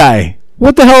is that guy?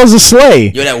 What the hell is a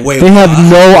sleigh?" You're like, wait, They have what?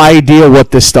 no idea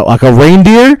what this stuff. Like a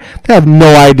reindeer, they have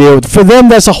no idea. For them,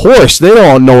 that's a horse. They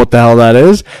don't know what the hell that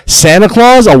is. Santa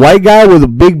Claus, a white guy with a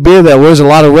big beard that wears a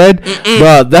lot of red.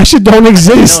 Bruh, that shit don't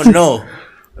exist. No.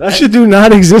 That shit do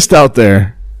not exist out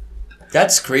there.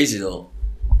 That's crazy though.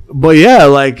 But yeah,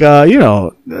 like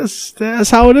that's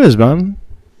how it is, man.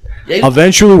 Yeah,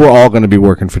 Eventually, we're all going to be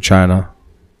working for China.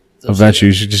 Eventually,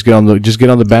 you should just get on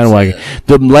the bandwagon.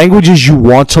 The languages you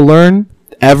want to learn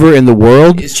ever in the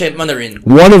world, it's Chet Mandarin.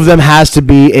 one of them has to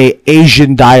be a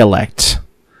Asian dialect,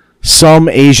 some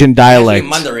Asian dialect.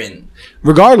 Mandarin.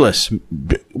 Regardless,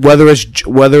 whether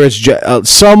it's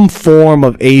some form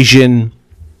of Asian.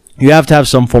 You have to have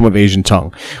some form of Asian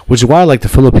tongue, which is why I like the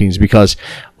Philippines, because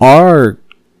our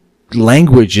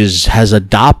language has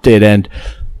adopted and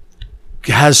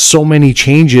has so many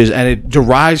changes, and it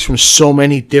derives from so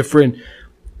many different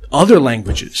other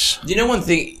languages. You know one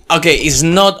thing? Okay, it's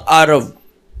not out of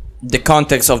the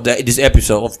context of this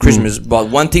episode of Christmas, but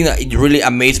one thing that it really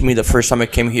amazed me the first time I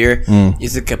came here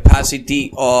is the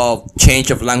capacity of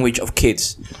change of language of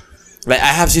kids. Like I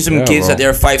have seen some kids bro. that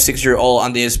they're 5-6 year old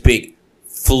and they speak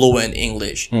fluent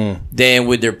English. Then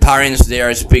with their parents they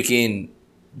are speaking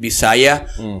Bisaya,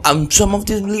 and some of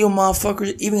these little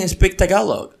motherfuckers even speak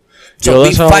Tagalog. So Yo, be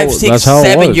that's how- 5, 6, that's how it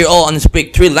 7 was. year old and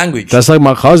speak 3 languages. That's like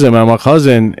my cousin, man. My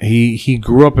cousin, he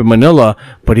grew up in Manila,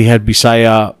 but he had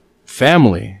Bisaya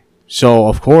family. So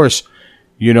of course,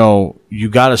 you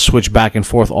got to switch back and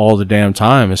forth all the damn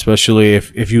time, especially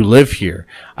if you live here.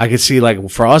 I could see like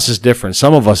for us it's different.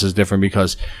 Some of us is different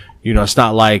because it's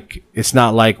not like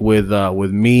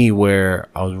with me where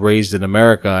I was raised in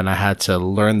America and I had to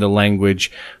learn the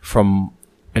language from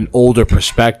an older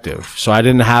perspective. So I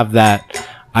didn't have that.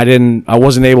 I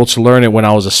wasn't able to learn it when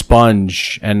I was a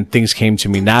sponge and things came to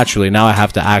me naturally. Now I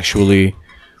have to actually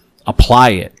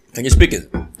apply it. Can you speak it?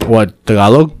 What,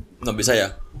 Tagalog? No,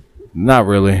 Bisaya. Not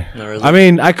really. Not really. I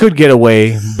mean, I could get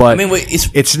away, but I mean, wait,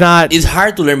 it's not. It's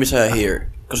hard to learn Bisaya here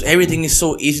because everything is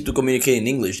so easy to communicate in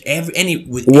English.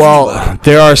 Anybody. There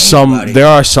are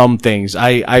Anybody. some things.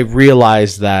 I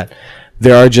realize that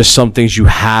there are just some things you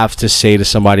have to say to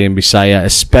somebody in Bisaya,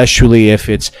 especially if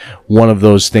it's one of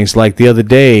those things. Like the other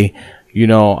day,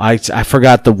 I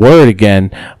forgot the word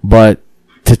again, but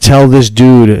to tell this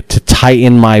dude to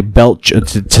tighten my belt,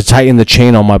 to tighten the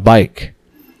chain on my bike.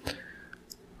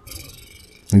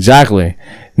 Exactly.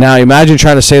 Now imagine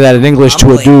trying to say that in English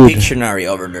to a dude. Dictionary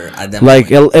over there at that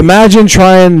Like, moment. imagine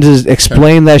trying to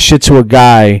explain that shit to a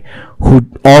guy who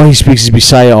all he speaks is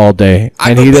Bisaya all day,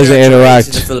 I and go he better doesn't at charades interact.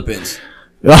 in the Philippines.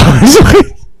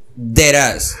 Dead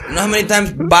ass. You know how many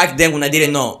times back then when I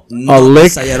didn't know no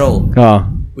lick? Bisaya at all, Oh.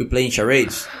 we playing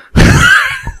charades.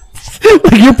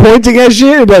 Like you're pointing at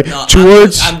shit, like No, two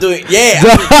words. I'm doing I'm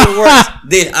doing 2 words.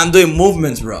 Dude, I'm doing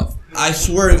movements, bro. I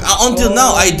swear. Until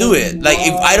now, I do it. Like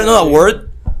if I don't know a word,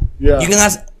 Yeah. you can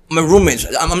ask my roommates.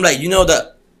 I'm like, you know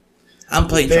that I'm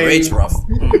playing charades, bro.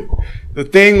 The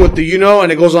thing with the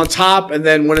and it goes on top, and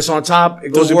then when it's on top,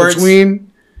 it goes in words.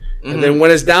 between, and then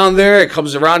when it's down there, it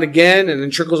comes around again, and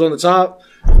then trickles on the top.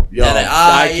 Yo, Yeah, like,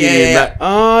 I can't even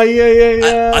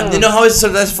And you know how it's so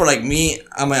that's for like me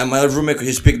and my other roommate because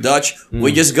he speak Dutch.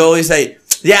 We just go. He's like,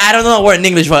 yeah, I don't know a word in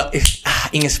English, but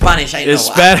in Spanish I know. In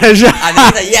Spanish. And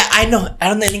he's like, yeah, I know. I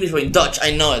don't know in English, but in Dutch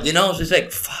I know it. You know, so it's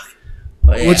like fuck.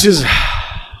 But yeah. Which is,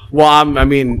 well,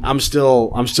 I'm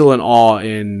still in awe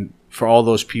for all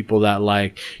those people that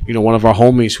like, one of our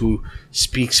homies who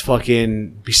speaks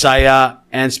fucking Bisaya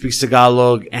and speaks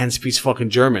Tagalog and speaks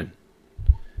fucking German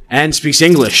and speaks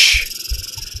English.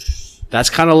 That's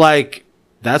kind of like,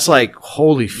 that's like,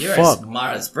 holy You're fuck. a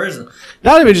smart person.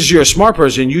 Not even just you're a smart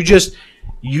person. You just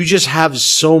have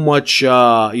so much,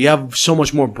 you have so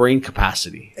much more brain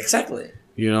capacity. Exactly.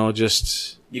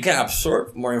 Just. You can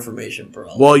absorb more information,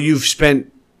 bro. Well, you've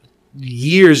spent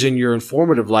years in your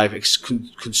informative life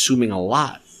consuming a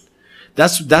lot.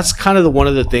 That's kind of one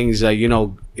of the things that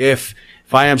if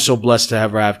I am so blessed to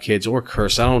ever have kids or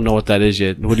curse, I don't know what that is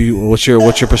yet. What's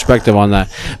your perspective on that?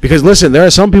 Because listen, there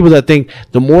are some people that think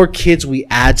the more kids we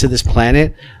add to this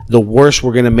planet, the worse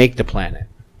we're gonna make the planet.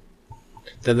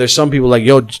 Then there's some people like,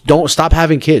 yo, don't stop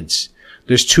having kids.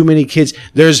 There's too many kids.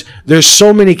 There's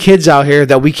so many kids out here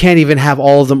that we can't even have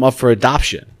all of them up for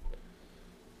adoption.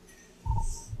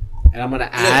 And I'm gonna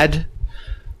add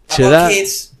to about that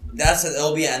kids,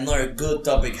 that'll be another good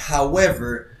topic.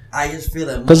 However, I just feel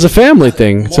like because it's a family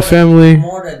thing. It's a family.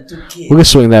 More than 2 kids. We can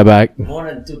swing that back. More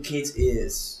than 2 kids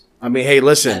is. I mean, hey,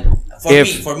 listen.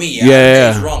 For me, yeah, yeah.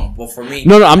 it's wrong, but for me,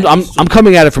 No, I'm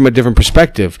coming at it from a different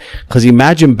perspective. Because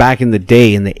imagine back in the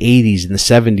day, in the 80s, in the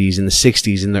 70s, in the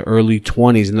 60s, in the early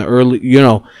 20s, in the early,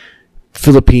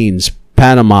 Philippines,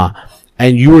 Panama,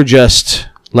 and you were just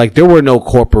like, there were no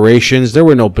corporations, there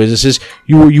were no businesses.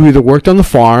 You either worked on the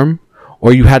farm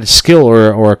or you had a skill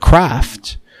or a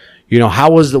craft.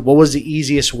 What was the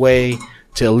easiest way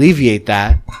to alleviate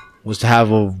that was to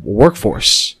have a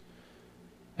workforce.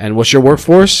 And what's your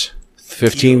workforce?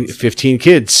 15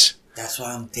 kids. That's what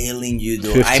I'm telling you,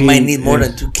 though. 15, I might need more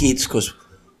than 2 kids because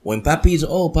when Papi is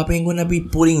old, Papi ain't gonna be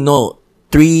putting no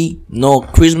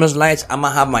Christmas lights. I'm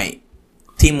gonna have my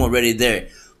team already there.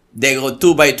 They go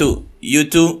 2 by 2. You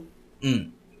 2,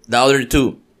 the other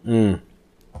 2. I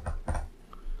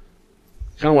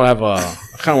kind of want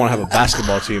to have a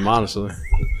basketball team, honestly.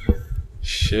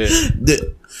 Shit.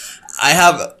 I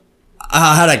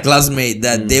had a classmate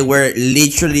that they were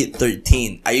literally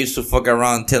 13. I used to fuck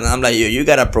around telling them, I'm like, yo, you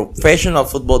got a professional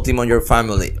football team on your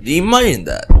family. Do you imagine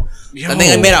that? I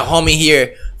think I met a homie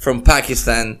here from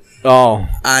Pakistan. Oh.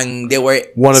 And they were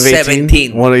one of 17.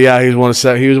 18. He was one of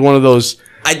 7. He was one of those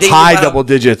high double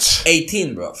digits.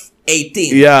 18, bro.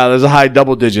 18. Yeah, there's a high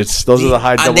double digits. Those are the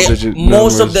high double digits.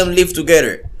 Most of them live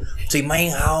together. So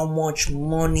imagine how much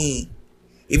money.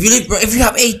 If you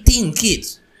have 18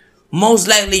 kids, most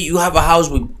likely you have a house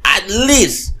with at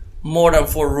least more than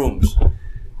 4 rooms.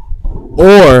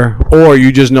 Or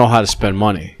you just know how to spend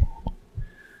money.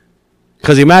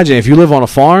 Because imagine if you live on a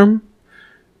farm,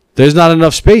 there's not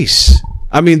enough space.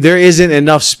 I mean, there isn't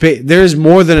enough space. There is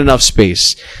more than enough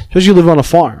space, especially you live on a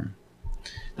farm.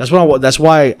 That's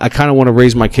why I kind of want to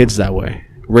raise my kids that way.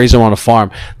 Raise them on a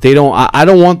farm. I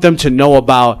don't want them to know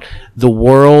about the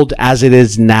world as it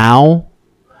is now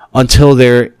until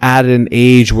they're at an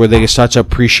age where they can start to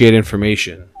appreciate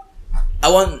information. I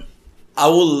would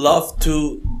love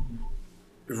to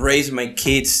raise my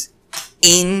kids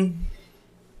in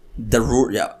the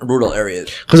rural areas.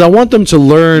 Because I want them to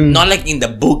learn, not like in the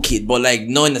book kid, but like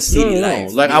not in the city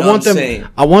life. Like I want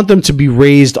them to be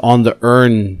raised on the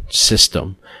earn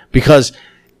system. Because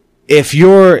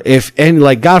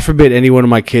and God forbid any one of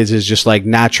my kids is just like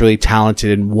naturally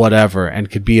talented in whatever and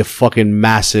could be a fucking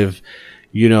massive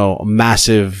thing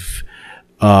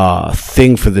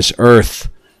for this earth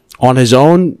on his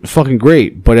own, fucking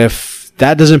great. But if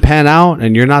that doesn't pan out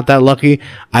and you're not that lucky,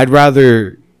 I'd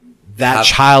rather that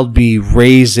child be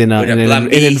raised in an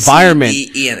environment,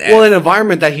 an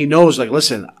environment that he knows, like,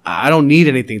 listen, I don't need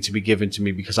anything to be given to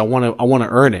me because I want to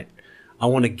earn it. I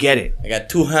want to get it. I got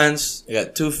 2 hands. I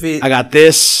got 2 feet. I got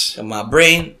this. I got my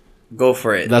brain. Go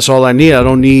for it. That's all I need. I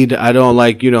don't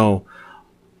like,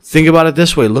 think about it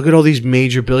this way. Look at all these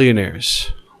major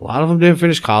billionaires. A lot of them didn't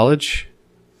finish college.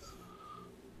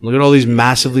 Look at all these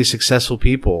massively successful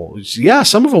people. Yeah,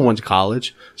 some of them went to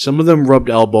college. Some of them rubbed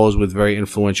elbows with very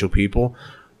influential people.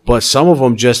 But some of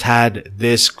them just had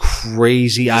this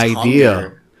crazy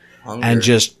idea and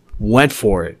just went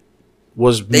for it.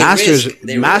 Was masters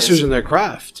in their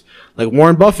craft. Like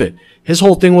Warren Buffett. His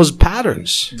whole thing was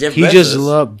patterns. He just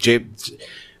loved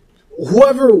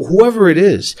whoever it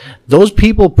is. Those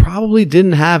people probably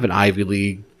didn't have an Ivy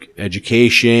League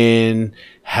education,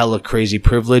 hella crazy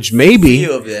privilege. Maybe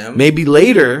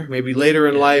later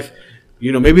in life,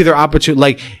 maybe they're opportune.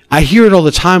 Like, I hear it all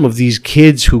the time of these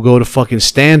kids who go to fucking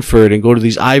Stanford and go to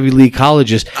these Ivy League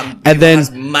colleges, and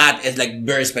then mad is like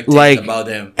very spectacular about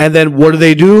them. And then what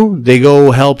do? They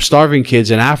go help starving kids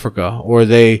in Africa, or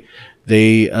they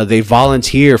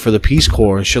volunteer for the Peace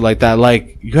Corps and shit like that.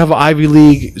 Like, you have an Ivy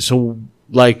League, so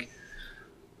like.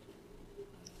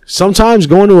 Sometimes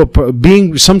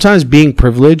being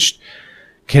privileged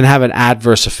can have an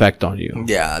adverse effect on you.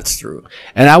 Yeah, that's true.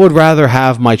 And I would rather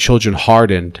have my children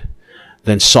hardened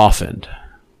than softened.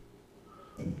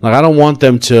 Like, I don't want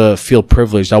them to feel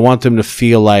privileged. I want them to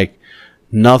feel like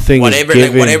nothing is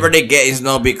given. Whatever they get is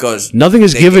not because nothing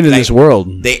is given in this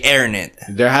world. They earn it.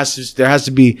 There has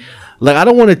to be, like, I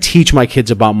don't want to teach my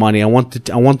kids about money. I want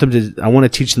to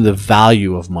teach them the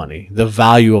value of money, the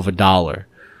value of $1.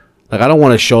 Like, I don't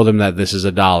want to show them that this is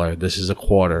 $1, this is a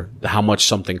quarter, how much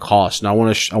something costs. And I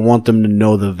want them to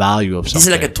know the value of something. This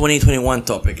is like a 2021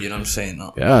 topic, you know what I'm saying?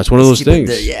 No? Yeah, it's one of those things.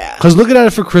 Because look at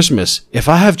it for Christmas. If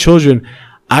I have children,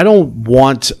 I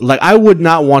would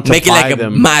not want to making like a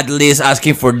mad list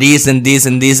asking for this and this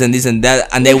and this and this and that,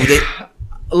 and they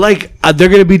they're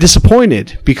going to be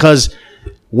disappointed because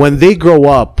when they grow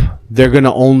up, they're going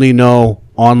to only know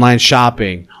online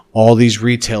shopping. All these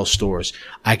retail stores.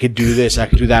 I could do this. I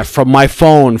could do that from my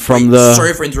phone.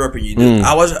 Sorry for interrupting you, dude.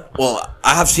 I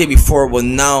have seen it before, but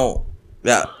now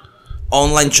that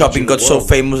online shopping got so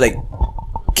famous, like,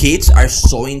 kids are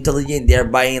so intelligent. They're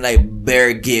buying like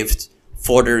bare gifts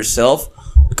for themselves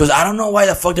because I don't know why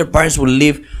the fuck their parents would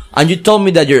leave. And you told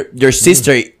me that your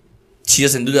sister. She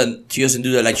doesn't do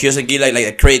that. Like, she doesn't give like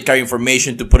a credit card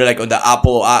information to put it like on the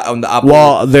Apple.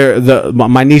 Well,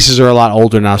 my nieces are a lot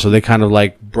older now, so they kind of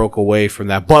like broke away from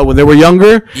that. But when they were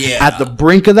younger, at the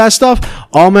brink of that stuff,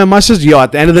 oh man, my sister,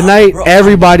 at the end of the night,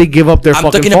 everybody give up their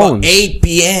fucking phones. I'm talking about 8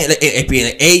 p.m. Like 8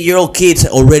 p.m. 8-year-old kids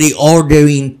already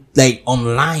ordering like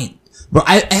online. Bro,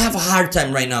 I have a hard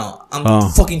time right now.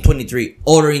 I'm fucking 23,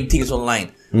 ordering things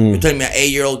online. You're telling me an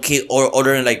 8-year-old kid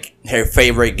ordering like her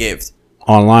favorite gift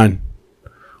online.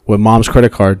 With mom's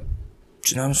credit card.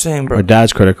 You know what I'm saying, bro? Or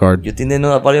dad's credit card. You think they know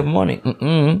the value of money?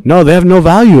 Mm-mm. No, they have no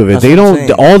value of it. That's they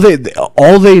don't.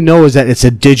 All they know is that it's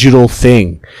a digital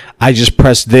thing. I just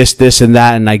press this, and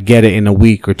that, and I get it in a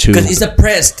week or two. Because it's a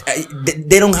press.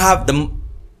 They don't have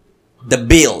the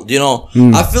bill. You know,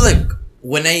 I feel like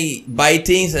when I buy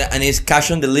things and it's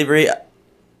cash on delivery,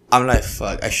 I'm like,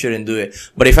 fuck, I shouldn't do it.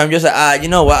 But if I'm just like, you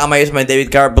know what, I might use my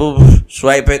debit card, boom,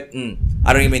 swipe it.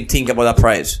 I don't even think about the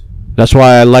price. That's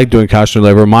why I like doing cash on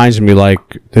delivery. It reminds me, like,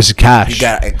 this is cash. You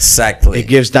got exactly.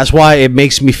 That's why it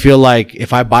makes me feel like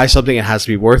if I buy something, it has to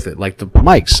be worth it. Like the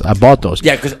mics, I bought those.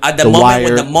 Yeah, because at the moment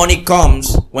when the money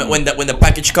comes, when the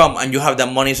package comes and you have the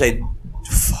money, say,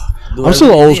 fuck. I'm still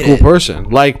an old school person.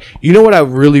 Like, you know what I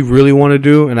really, really want to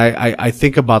do? And I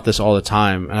think about this all the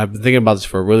time. And I've been thinking about this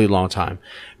for a really long time.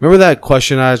 Remember that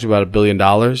question I asked you about $1 billion?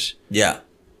 Yeah.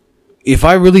 If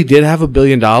I really did have $1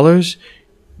 billion,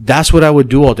 that's what I would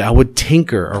do all day. I would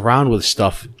tinker around with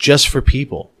stuff just for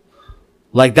people.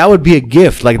 Like, that would be a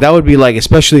gift. Like, that would be like,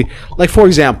 especially, like, for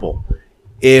example,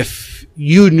 if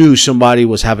you knew somebody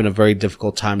was having a very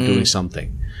difficult time doing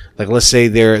something. Like, let's say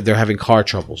they're having car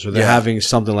troubles or they're having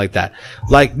something like that.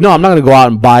 Like, no, I'm not going to go out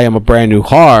and buy him a brand new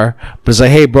car. But it's like,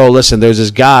 hey, bro, listen, there's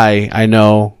this guy I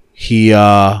know. He's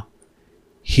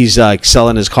like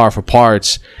selling his car for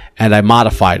parts and I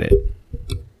modified it.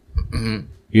 Mm-hmm.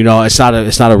 You know, it's not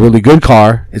a really good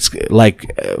car. It's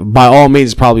like, by all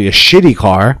means, it's probably a shitty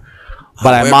car,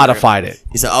 but however, I modified it.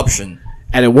 It's an option,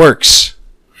 and it works.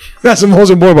 That's the most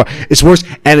important part. It works,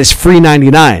 and it's free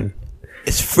 $99.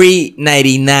 It's free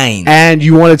 $99, and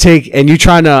you want to take, and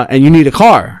you need a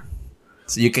car,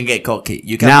 so you can get cocky.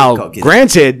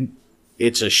 Granted,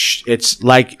 it's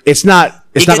like it's not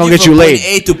It gonna gets get you from laid. Point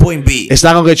A to point B. It's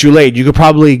not gonna get you laid. You could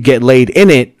probably get laid in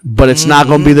it, but it's not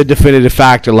gonna be the definitive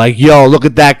factor. Like, yo, look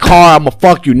at that car, I'm gonna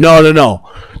fuck you. No.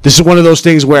 This is one of those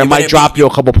things where it might drop you a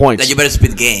couple points. Like, you better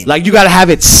spit game. Like, you gotta have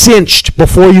it cinched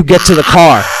before you get to the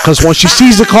car, because once she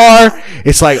sees the car,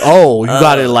 it's like, oh, you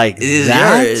got it like it is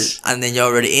that. yours, and then you're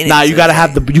already in it. Nah, you gotta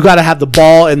have the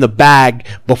ball in the bag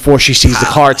before she sees the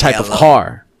car type of hell no.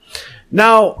 car.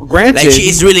 Now, granted, Like,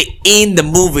 she's really in the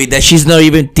movie that she's not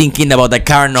even thinking about the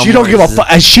car no more. she don't give a fuck.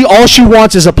 All she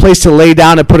wants is a place to lay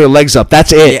down and put her legs up.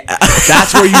 That's it. Yeah.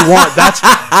 That's where you want.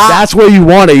 That's where you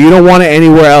want it. You don't want it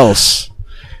anywhere else.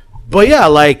 But yeah,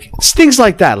 like, it's things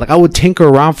like that. Like, I would tinker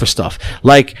around for stuff.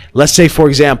 Like, let's say, for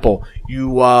example, you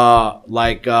when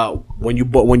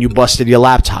you busted your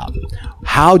laptop.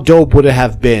 How dope would it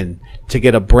have been to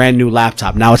get a brand new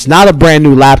laptop? Now, it's not a brand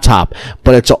new laptop,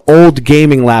 but it's an old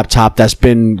gaming laptop that's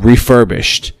been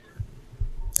refurbished.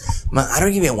 Man, I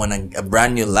don't even want a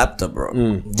brand new laptop,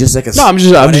 bro. Just like a. No, I'm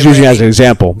just using it as an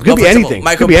example. Could be anything.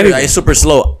 My Could be computer anything. is super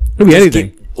slow. Could be Just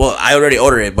anything. well, I already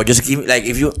ordered it, but just give me, like,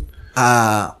 if you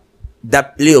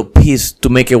that little piece to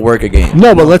make it work again.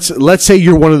 No, but let's say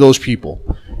you're one of those people.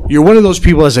 You're one of those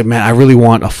people that's like, man, I really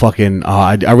want a fucking,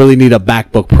 I really need a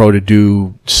MacBook Pro to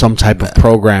do some type of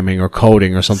programming or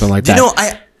coding or something like that. You know,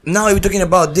 now we're talking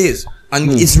about this,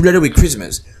 and it's related with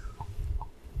Christmas.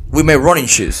 With my running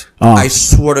shoes, I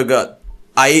swear to God,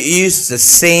 I use the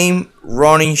same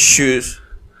running shoes,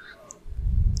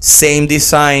 same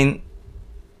design,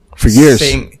 for years.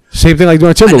 Same thing like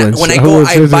doing Timberlands. When I go,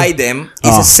 I buy them.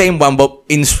 It's the same one, but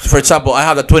for example, I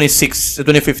have the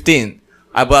 2015.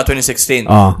 I bought a 2016,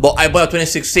 but I bought a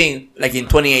 2016 like in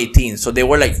 2018, so they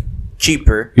were like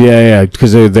cheaper. Yeah,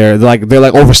 because they're like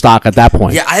overstock at that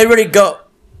point. Yeah, I already got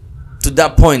to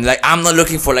that point. Like, I'm not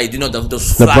looking for, like, you know, those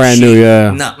the flashy, brand new.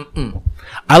 Yeah. Nah,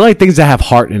 I like things that have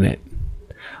heart in it.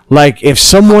 Like, if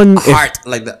someone heart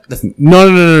like the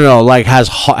no, like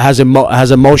has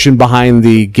emotion behind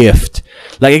the gift.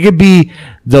 Like, it could be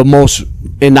the most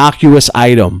innocuous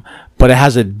item, but it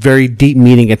has a very deep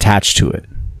meaning attached to it.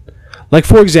 Like,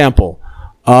 for example,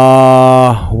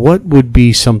 what would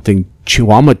be something chew?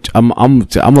 I'm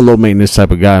a low maintenance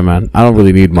type of guy, man. I don't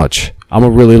really need much. I'm a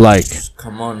really like.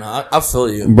 Come on, I feel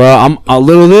you, bro. I'm a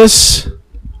little this,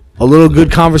 a little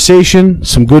good conversation,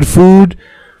 some good food.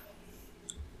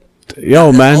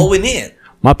 Yo, man. All we need.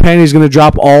 My panties gonna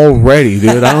drop already,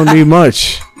 dude. I don't need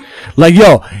much. Like,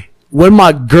 yo, when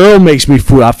my girl makes me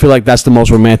food, I feel like that's the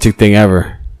most romantic thing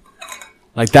ever.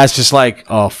 Like, that's just like,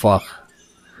 oh fuck.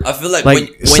 I feel like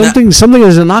when something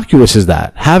as innocuous as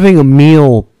that, having a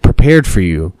meal prepared for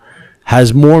you,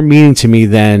 has more meaning to me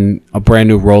than a brand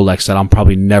new Rolex that I'm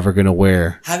probably never gonna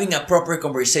wear. Having a proper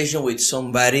conversation with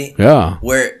somebody,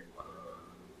 where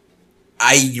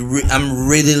I'm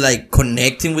really like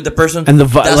connecting with the person, and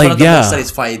that's like, one of the most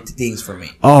satisfying things for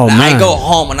me. Oh, like, man. I go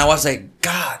home and I was like,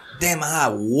 God damn, I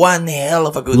have one hell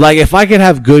of a good. Like, if I could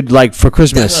have good, like, for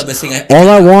Christmas, all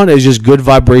I want is just good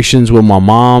vibrations with my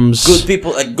moms, good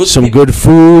people, like good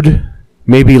food,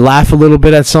 maybe laugh a little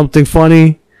bit at something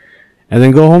funny, and then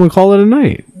go home and call it a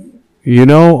night. You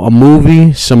know, a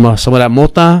movie, some of that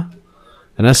mota,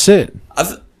 and that's it. I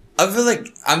feel like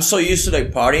I'm so used to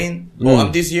like partying. Well,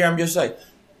 this year I'm just like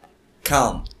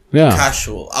calm,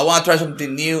 casual. I want to try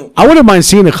something new. I wouldn't mind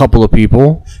seeing a couple of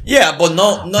people. Yeah, but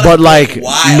not. But like,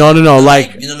 wild. no.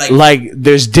 Like, you know, like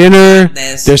there's dinner.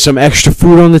 There's some extra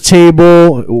food on the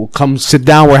table. We'll come sit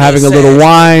down. We're having a little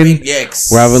wine.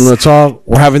 We're having a little talk.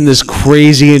 We're having this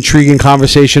crazy, intriguing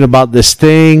conversation about this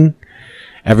thing.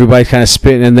 Everybody's kind of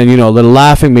spitting, and then, you know, a little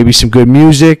laughing. Maybe some good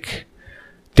music.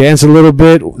 Dance a little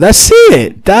bit. That's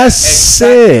it. That's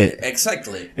it.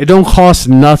 Exactly. It don't cost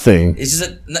nothing. It's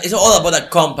just it's all about the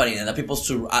company and the people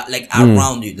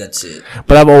around you. That's it.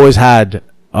 But I've always had.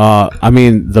 I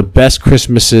mean, the best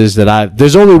Christmases that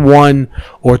there's only one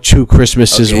or two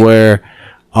Christmases where,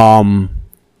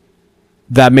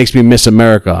 that makes me miss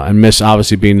America and miss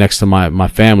obviously being next to my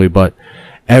family. But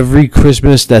every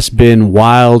Christmas that's been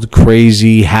wild,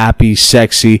 crazy, happy,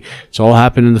 sexy, it's all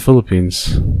happened in the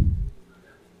Philippines.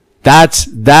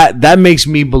 That makes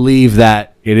me believe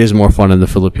that it is more fun in the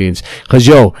Philippines. Cause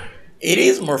it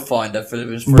is more fun in the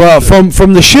Philippines. Bro,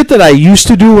 from the shit that I used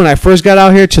to do when I first got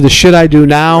out here to the shit I do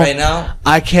now. Right now,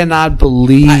 I cannot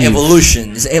believe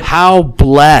evolution. How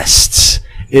blessed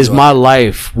is my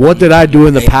life? What did I do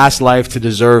in the past life to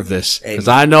deserve this? Because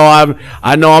I know I'm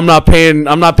not paying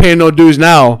no dues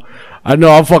now. I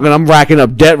know I'm racking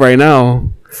up debt right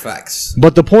now. Facts.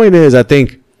 But the point is, I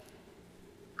think,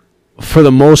 for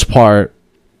the most part,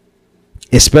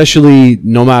 especially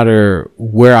no matter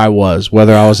where I was,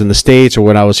 whether I was in the States or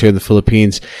when I was here in the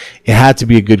Philippines, it had to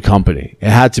be a good company. It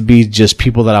had to be just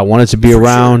people that I wanted to be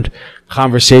around,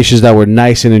 conversations that were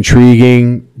nice and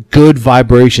intriguing, good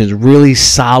vibrations, really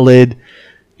solid,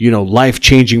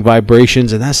 life-changing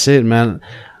vibrations. And that's it, man.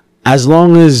 As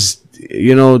long as,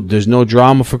 there's no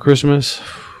drama for Christmas,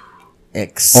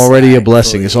 already a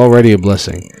blessing. It's already a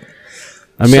blessing.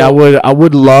 I mean, I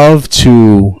would love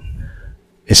to,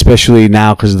 especially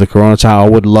now because of the Corona time, I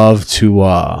would love to,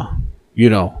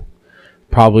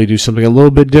 probably do something a little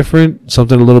bit different,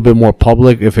 something a little bit more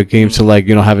public if it came to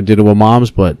having dinner with moms.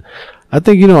 But I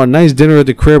think, a nice dinner at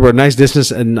the crib or a nice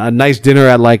dinner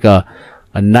at like a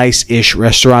nice-ish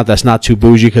restaurant that's not too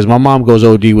bougie, because my mom goes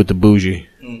OD with the bougie.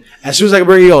 As soon as I can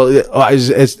bring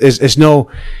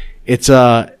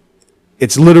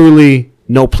it's literally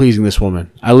no pleasing this woman.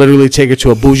 I literally take her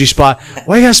to a bougie spot.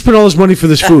 Why you gotta spend all this money for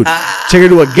this food? Take her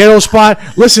to a ghetto spot.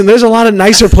 Listen, there's a lot of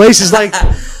nicer places. Like,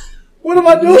 what am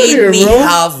I doing here, bro?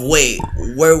 Halfway.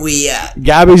 Where we at?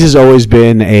 Gabby's has always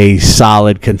been a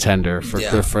solid contender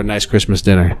for a nice Christmas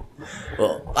dinner.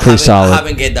 Well, Pretty solid. I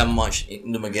haven't get that much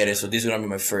in Dumaguete, so this is gonna be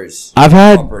my first. I've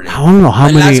had property. I don't know how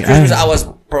many. Last Christmas I was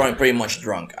pretty much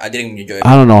drunk. I didn't enjoy it.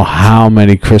 I don't know how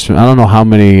many Christmas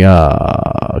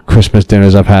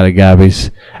dinners I've had at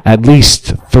Gabby's. At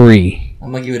least 3.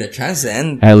 I'm gonna give it a chance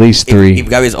then. At least 3. If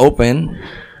Gabby's open.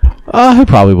 It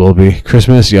probably will be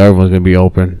Christmas. Yeah, everyone's gonna be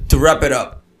open. To wrap it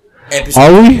up, episode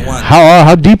are we? 21.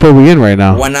 How deep are we in right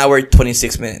now? 1 hour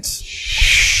 26 minutes.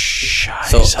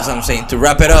 So as I'm saying, to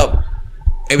wrap it up,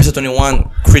 episode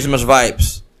 21, Christmas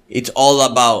vibes. It's all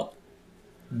about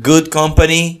good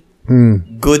company,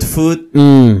 good food,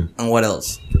 and what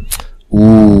else?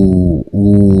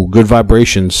 Ooh, good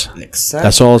vibrations. Exactly.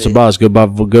 That's all it's about. It's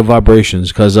good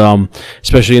vibrations. Because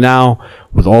especially now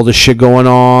with all this shit going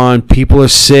on, people are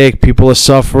sick, people are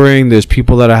suffering. There's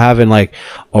people that are having like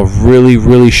a really,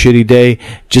 really shitty day.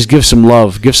 Just give some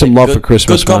love. Give some love for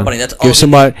Christmas, good company. man. That's all. Give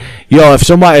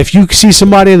somebody, if you see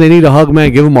somebody and they need a hug,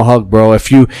 man, give them a hug, bro.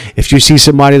 If you see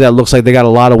somebody that looks like they got a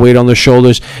lot of weight on their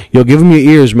shoulders, give them your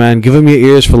ears, man. Give them your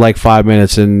ears for like 5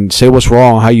 minutes and say what's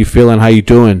wrong, how you feeling, how you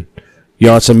doing.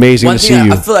 It's amazing to see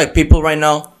you. I feel like people right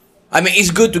now, I mean,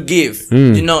 it's good to give,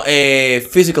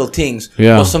 physical things.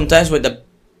 Yeah. But sometimes with the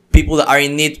people that are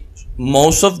in need,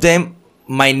 most of them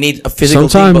might need a physical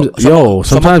sometimes, thing. But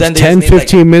sometimes 10,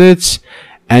 15 minutes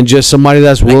and just somebody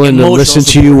that's willing to listen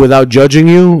to you without judging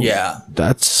you. Yeah.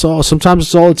 That's all. Sometimes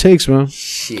it's all it takes, man.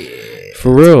 Shit.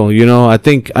 For real. I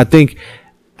think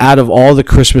out of all the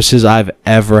Christmases I've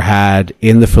ever had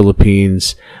in the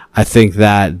Philippines, I think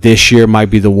that this year might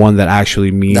be the one that actually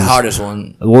means the hardest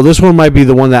one. Well, this one might be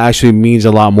the one that actually means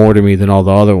a lot more to me than all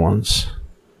the other ones,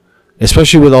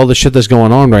 especially with all the shit that's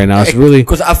going on right now. It's really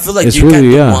because I feel like you can't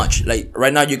do much. Like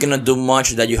right now, you cannot do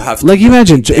much that you have to. Like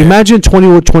imagine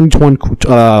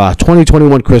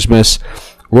 2021 Christmas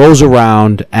rolls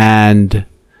around and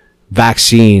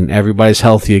vaccine, everybody's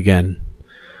healthy again.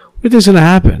 What do you think's gonna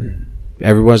happen?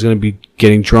 Everyone's going to be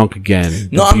getting drunk again.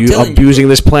 No, abusing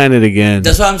this planet again.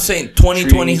 That's what I'm saying. 2020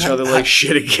 treating each other like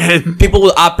shit again. People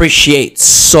will appreciate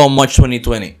so much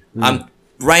 2020.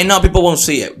 Right now, people won't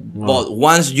see it, but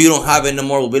once you don't have it no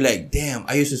more, we'll be like, "Damn,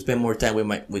 I used to spend more time with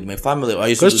my family."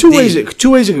 There's two ways it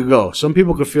could go. Some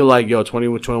people could feel like, "Yo,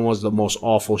 2021 was the most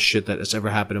awful shit that has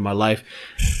ever happened in my life,"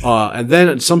 and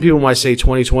then some people might say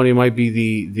 2020 might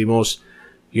be the most,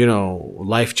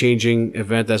 life-changing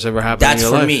event that's ever happened in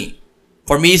your life. That's for me.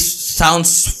 For me, it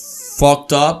sounds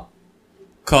fucked up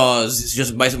because it's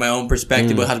just based on my own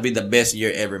perspective. But it has to be the best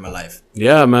year ever in my life.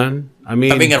 Yeah, man. I mean,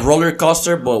 having a roller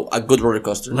coaster, but a good roller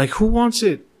coaster. Like, who wants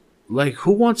it?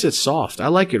 Who wants it soft? I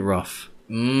like it rough.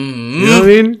 Mm-hmm. You know what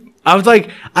I mean? I was like,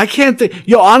 I can't think.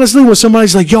 Yo, honestly, when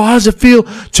somebody's like, "Yo, how does it feel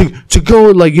to go?"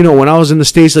 Like, when I was in the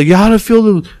States, like, "Yo, how does it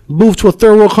feel to move to a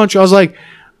third world country?" I was like,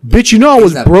 "Bitch, I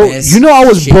was broke. I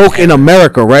was broke in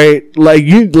America, right?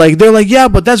 They're like, yeah,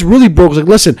 but that's really broke." I was like,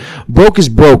 listen, broke is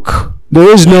broke. There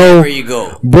is wherever you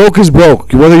go. Broke is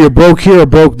broke. Whether you're broke here or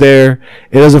broke there,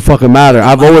 it doesn't fucking matter.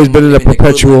 I've always been in a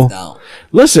perpetual.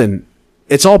 Listen,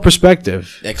 it's all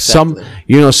perspective. Exactly.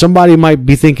 Somebody might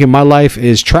be thinking my life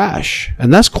is trash,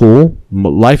 and that's cool.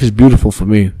 Life is beautiful for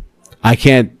me. I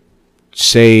can't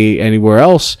say anywhere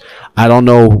else. I don't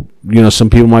know. Some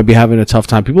people might be having a tough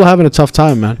time. People are having a tough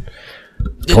time, man.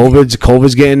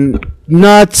 COVID's getting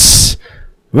nuts.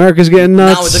 America's getting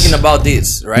nuts. Now we're talking about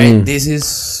this, right? This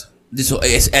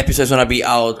episode is gonna be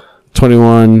out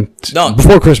 21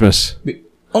 before Christmas.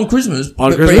 On Christmas.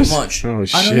 On Christmas? Pretty much. Oh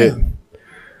shit.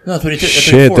 No, 23.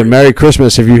 Shit, the Merry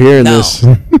Christmas if you're hearing this.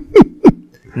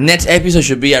 Next episode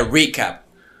should be a recap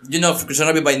Because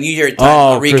gonna be by New Year time,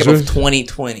 Oh, a recap Christmas? of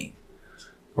 2020.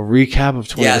 A recap of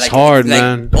 20. Yeah, It's hard, like,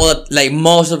 man. Like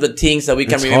most of the things that we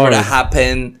can It's remember hard. that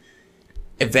happened,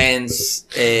 events.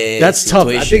 That's tough.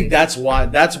 I think that's why.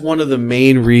 That's one of the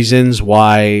main reasons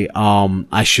why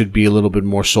I should be a little bit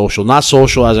more social. Not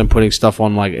social as I'm putting stuff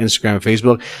on like Instagram and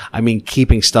Facebook. I mean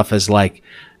keeping stuff as like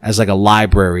a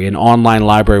library, an online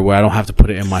library where I don't have to put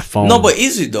it in my phone. No, but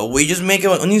easy though. We just make it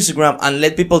on Instagram and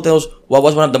let people tell us what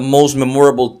was one of the most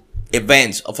memorable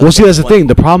events of. Well, see, that's the thing.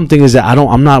 The problem thing is that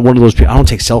I'm not one of those people. I don't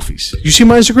take selfies. You see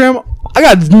my Instagram? I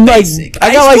got like,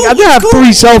 I think I have 3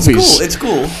 selfies. It's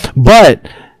cool. But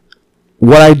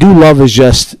what I do love is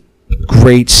just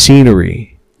great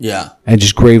scenery. Yeah. And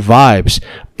just great vibes.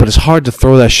 But it's hard to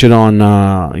throw that shit on,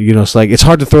 it's like, it's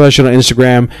hard to throw that shit on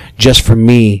Instagram just for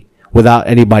me without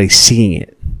anybody seeing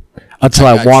it. Until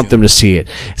I want them to see it.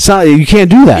 It's not, you can't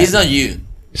do that. It's not you.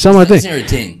 It's not my It's thing. not your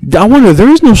thing. I wonder, there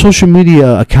is no social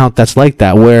media account that's like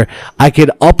that where I could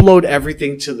upload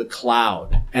everything to the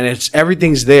cloud and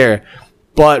everything's there.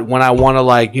 But when I want to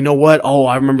like, you know what? Oh,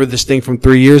 I remember this thing from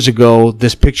 3 years ago,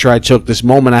 this picture I took, this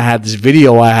moment I had, this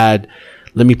video I had.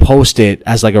 Let me post it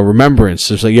as like a remembrance.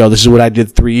 It's like, yo, this is what I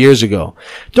did 3 years ago.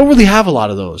 Don't really have a lot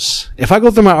of those. If I go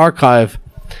through my archive,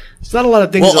 it's not a lot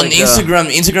of things. Well, like, on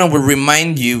Instagram will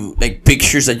remind you like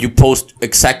pictures that you post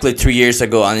exactly 3 years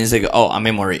ago, and it's like, oh, a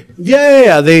memory.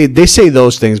 Yeah. They say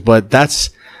those things, but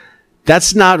that's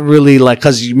not really like,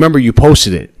 because you remember you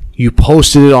posted it. You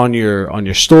posted it on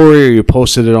your story, or you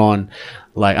posted it on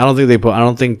like I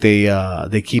don't think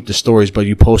they keep the stories, but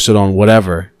you post it on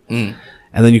whatever, and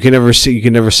then you can never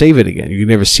save it again. You can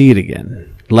never see it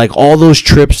again. Like all those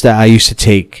trips that I used to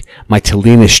take, my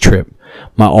Talinas trip,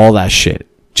 my all that shit,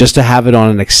 just to have it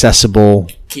on an accessible.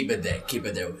 Keep it there.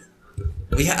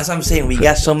 As I'm saying, we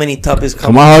got so many topics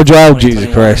coming. Come on, hard drive,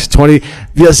 Jesus Christ. 20.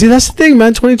 Yeah, see, that's the thing,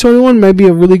 man. 2021 may be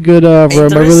a really good,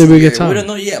 really big time. We don't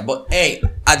know yet, but hey,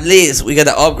 at least we got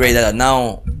the upgrade that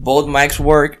now both mics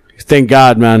work. Thank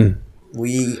God, man.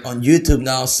 We on YouTube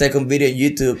now, second video on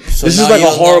YouTube. So this is like a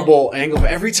horrible angle.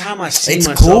 Every time I see it's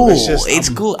myself, cool. it's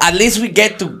cool. At least we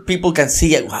get to people can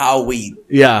see how we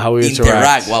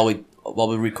interact while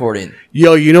we're recording.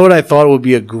 Yo, you know what I thought would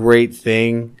be a great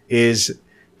thing is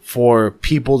for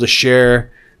people to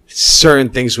share certain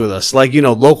things with us, like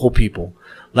local people.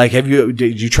 Like,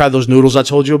 did you try those noodles I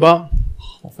told you about?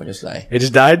 I just like it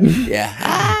just died.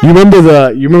 Yeah. You remember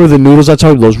the noodles I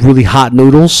told you? Those really hot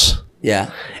noodles.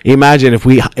 Yeah. Imagine if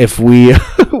we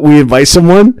we invite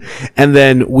someone and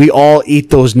then we all eat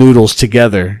those noodles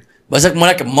together. But it's like more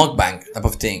like a mukbang type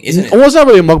of thing, isn't it? Well, it's not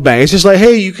really a mukbang. It's just like,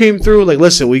 hey, you came through. Like,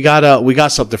 listen, we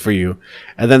got something for you.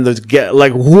 And then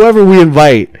whoever we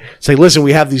invite, it's like, listen,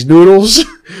 we have these noodles.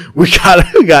 we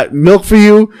got milk for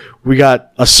you. We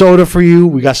got a soda for you.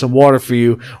 We got some water for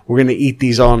you. We're gonna eat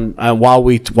these on while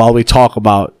we talk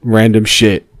about random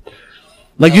shit.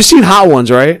 Like you seen Hot Ones,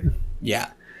 right? Yeah.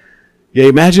 Yeah.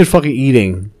 Imagine fucking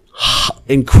eating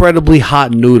incredibly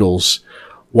hot noodles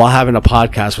while having a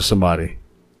podcast with somebody.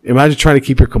 Imagine trying to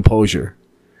keep your composure.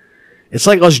 It's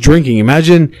like us drinking.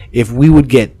 Imagine if we would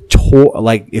get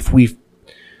if we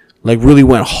really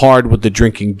went hard with the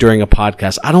drinking during a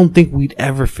podcast. I don't think we'd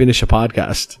ever finish a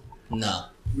podcast. No.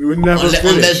 We would never finish.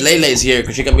 Unless Layla is here,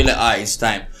 because she can be like, it's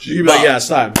time. She can be like, yeah, it's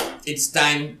time. It's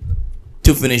time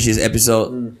to finish this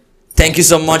episode. Thank you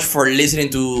so much for listening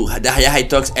to the High High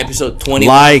Talks episode 21,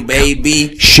 like,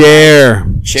 baby. Share,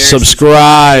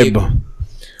 subscribe.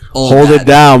 Hold it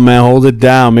down, man. Hold it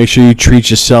down. Make sure you treat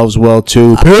yourselves well,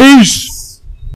 too. Peace.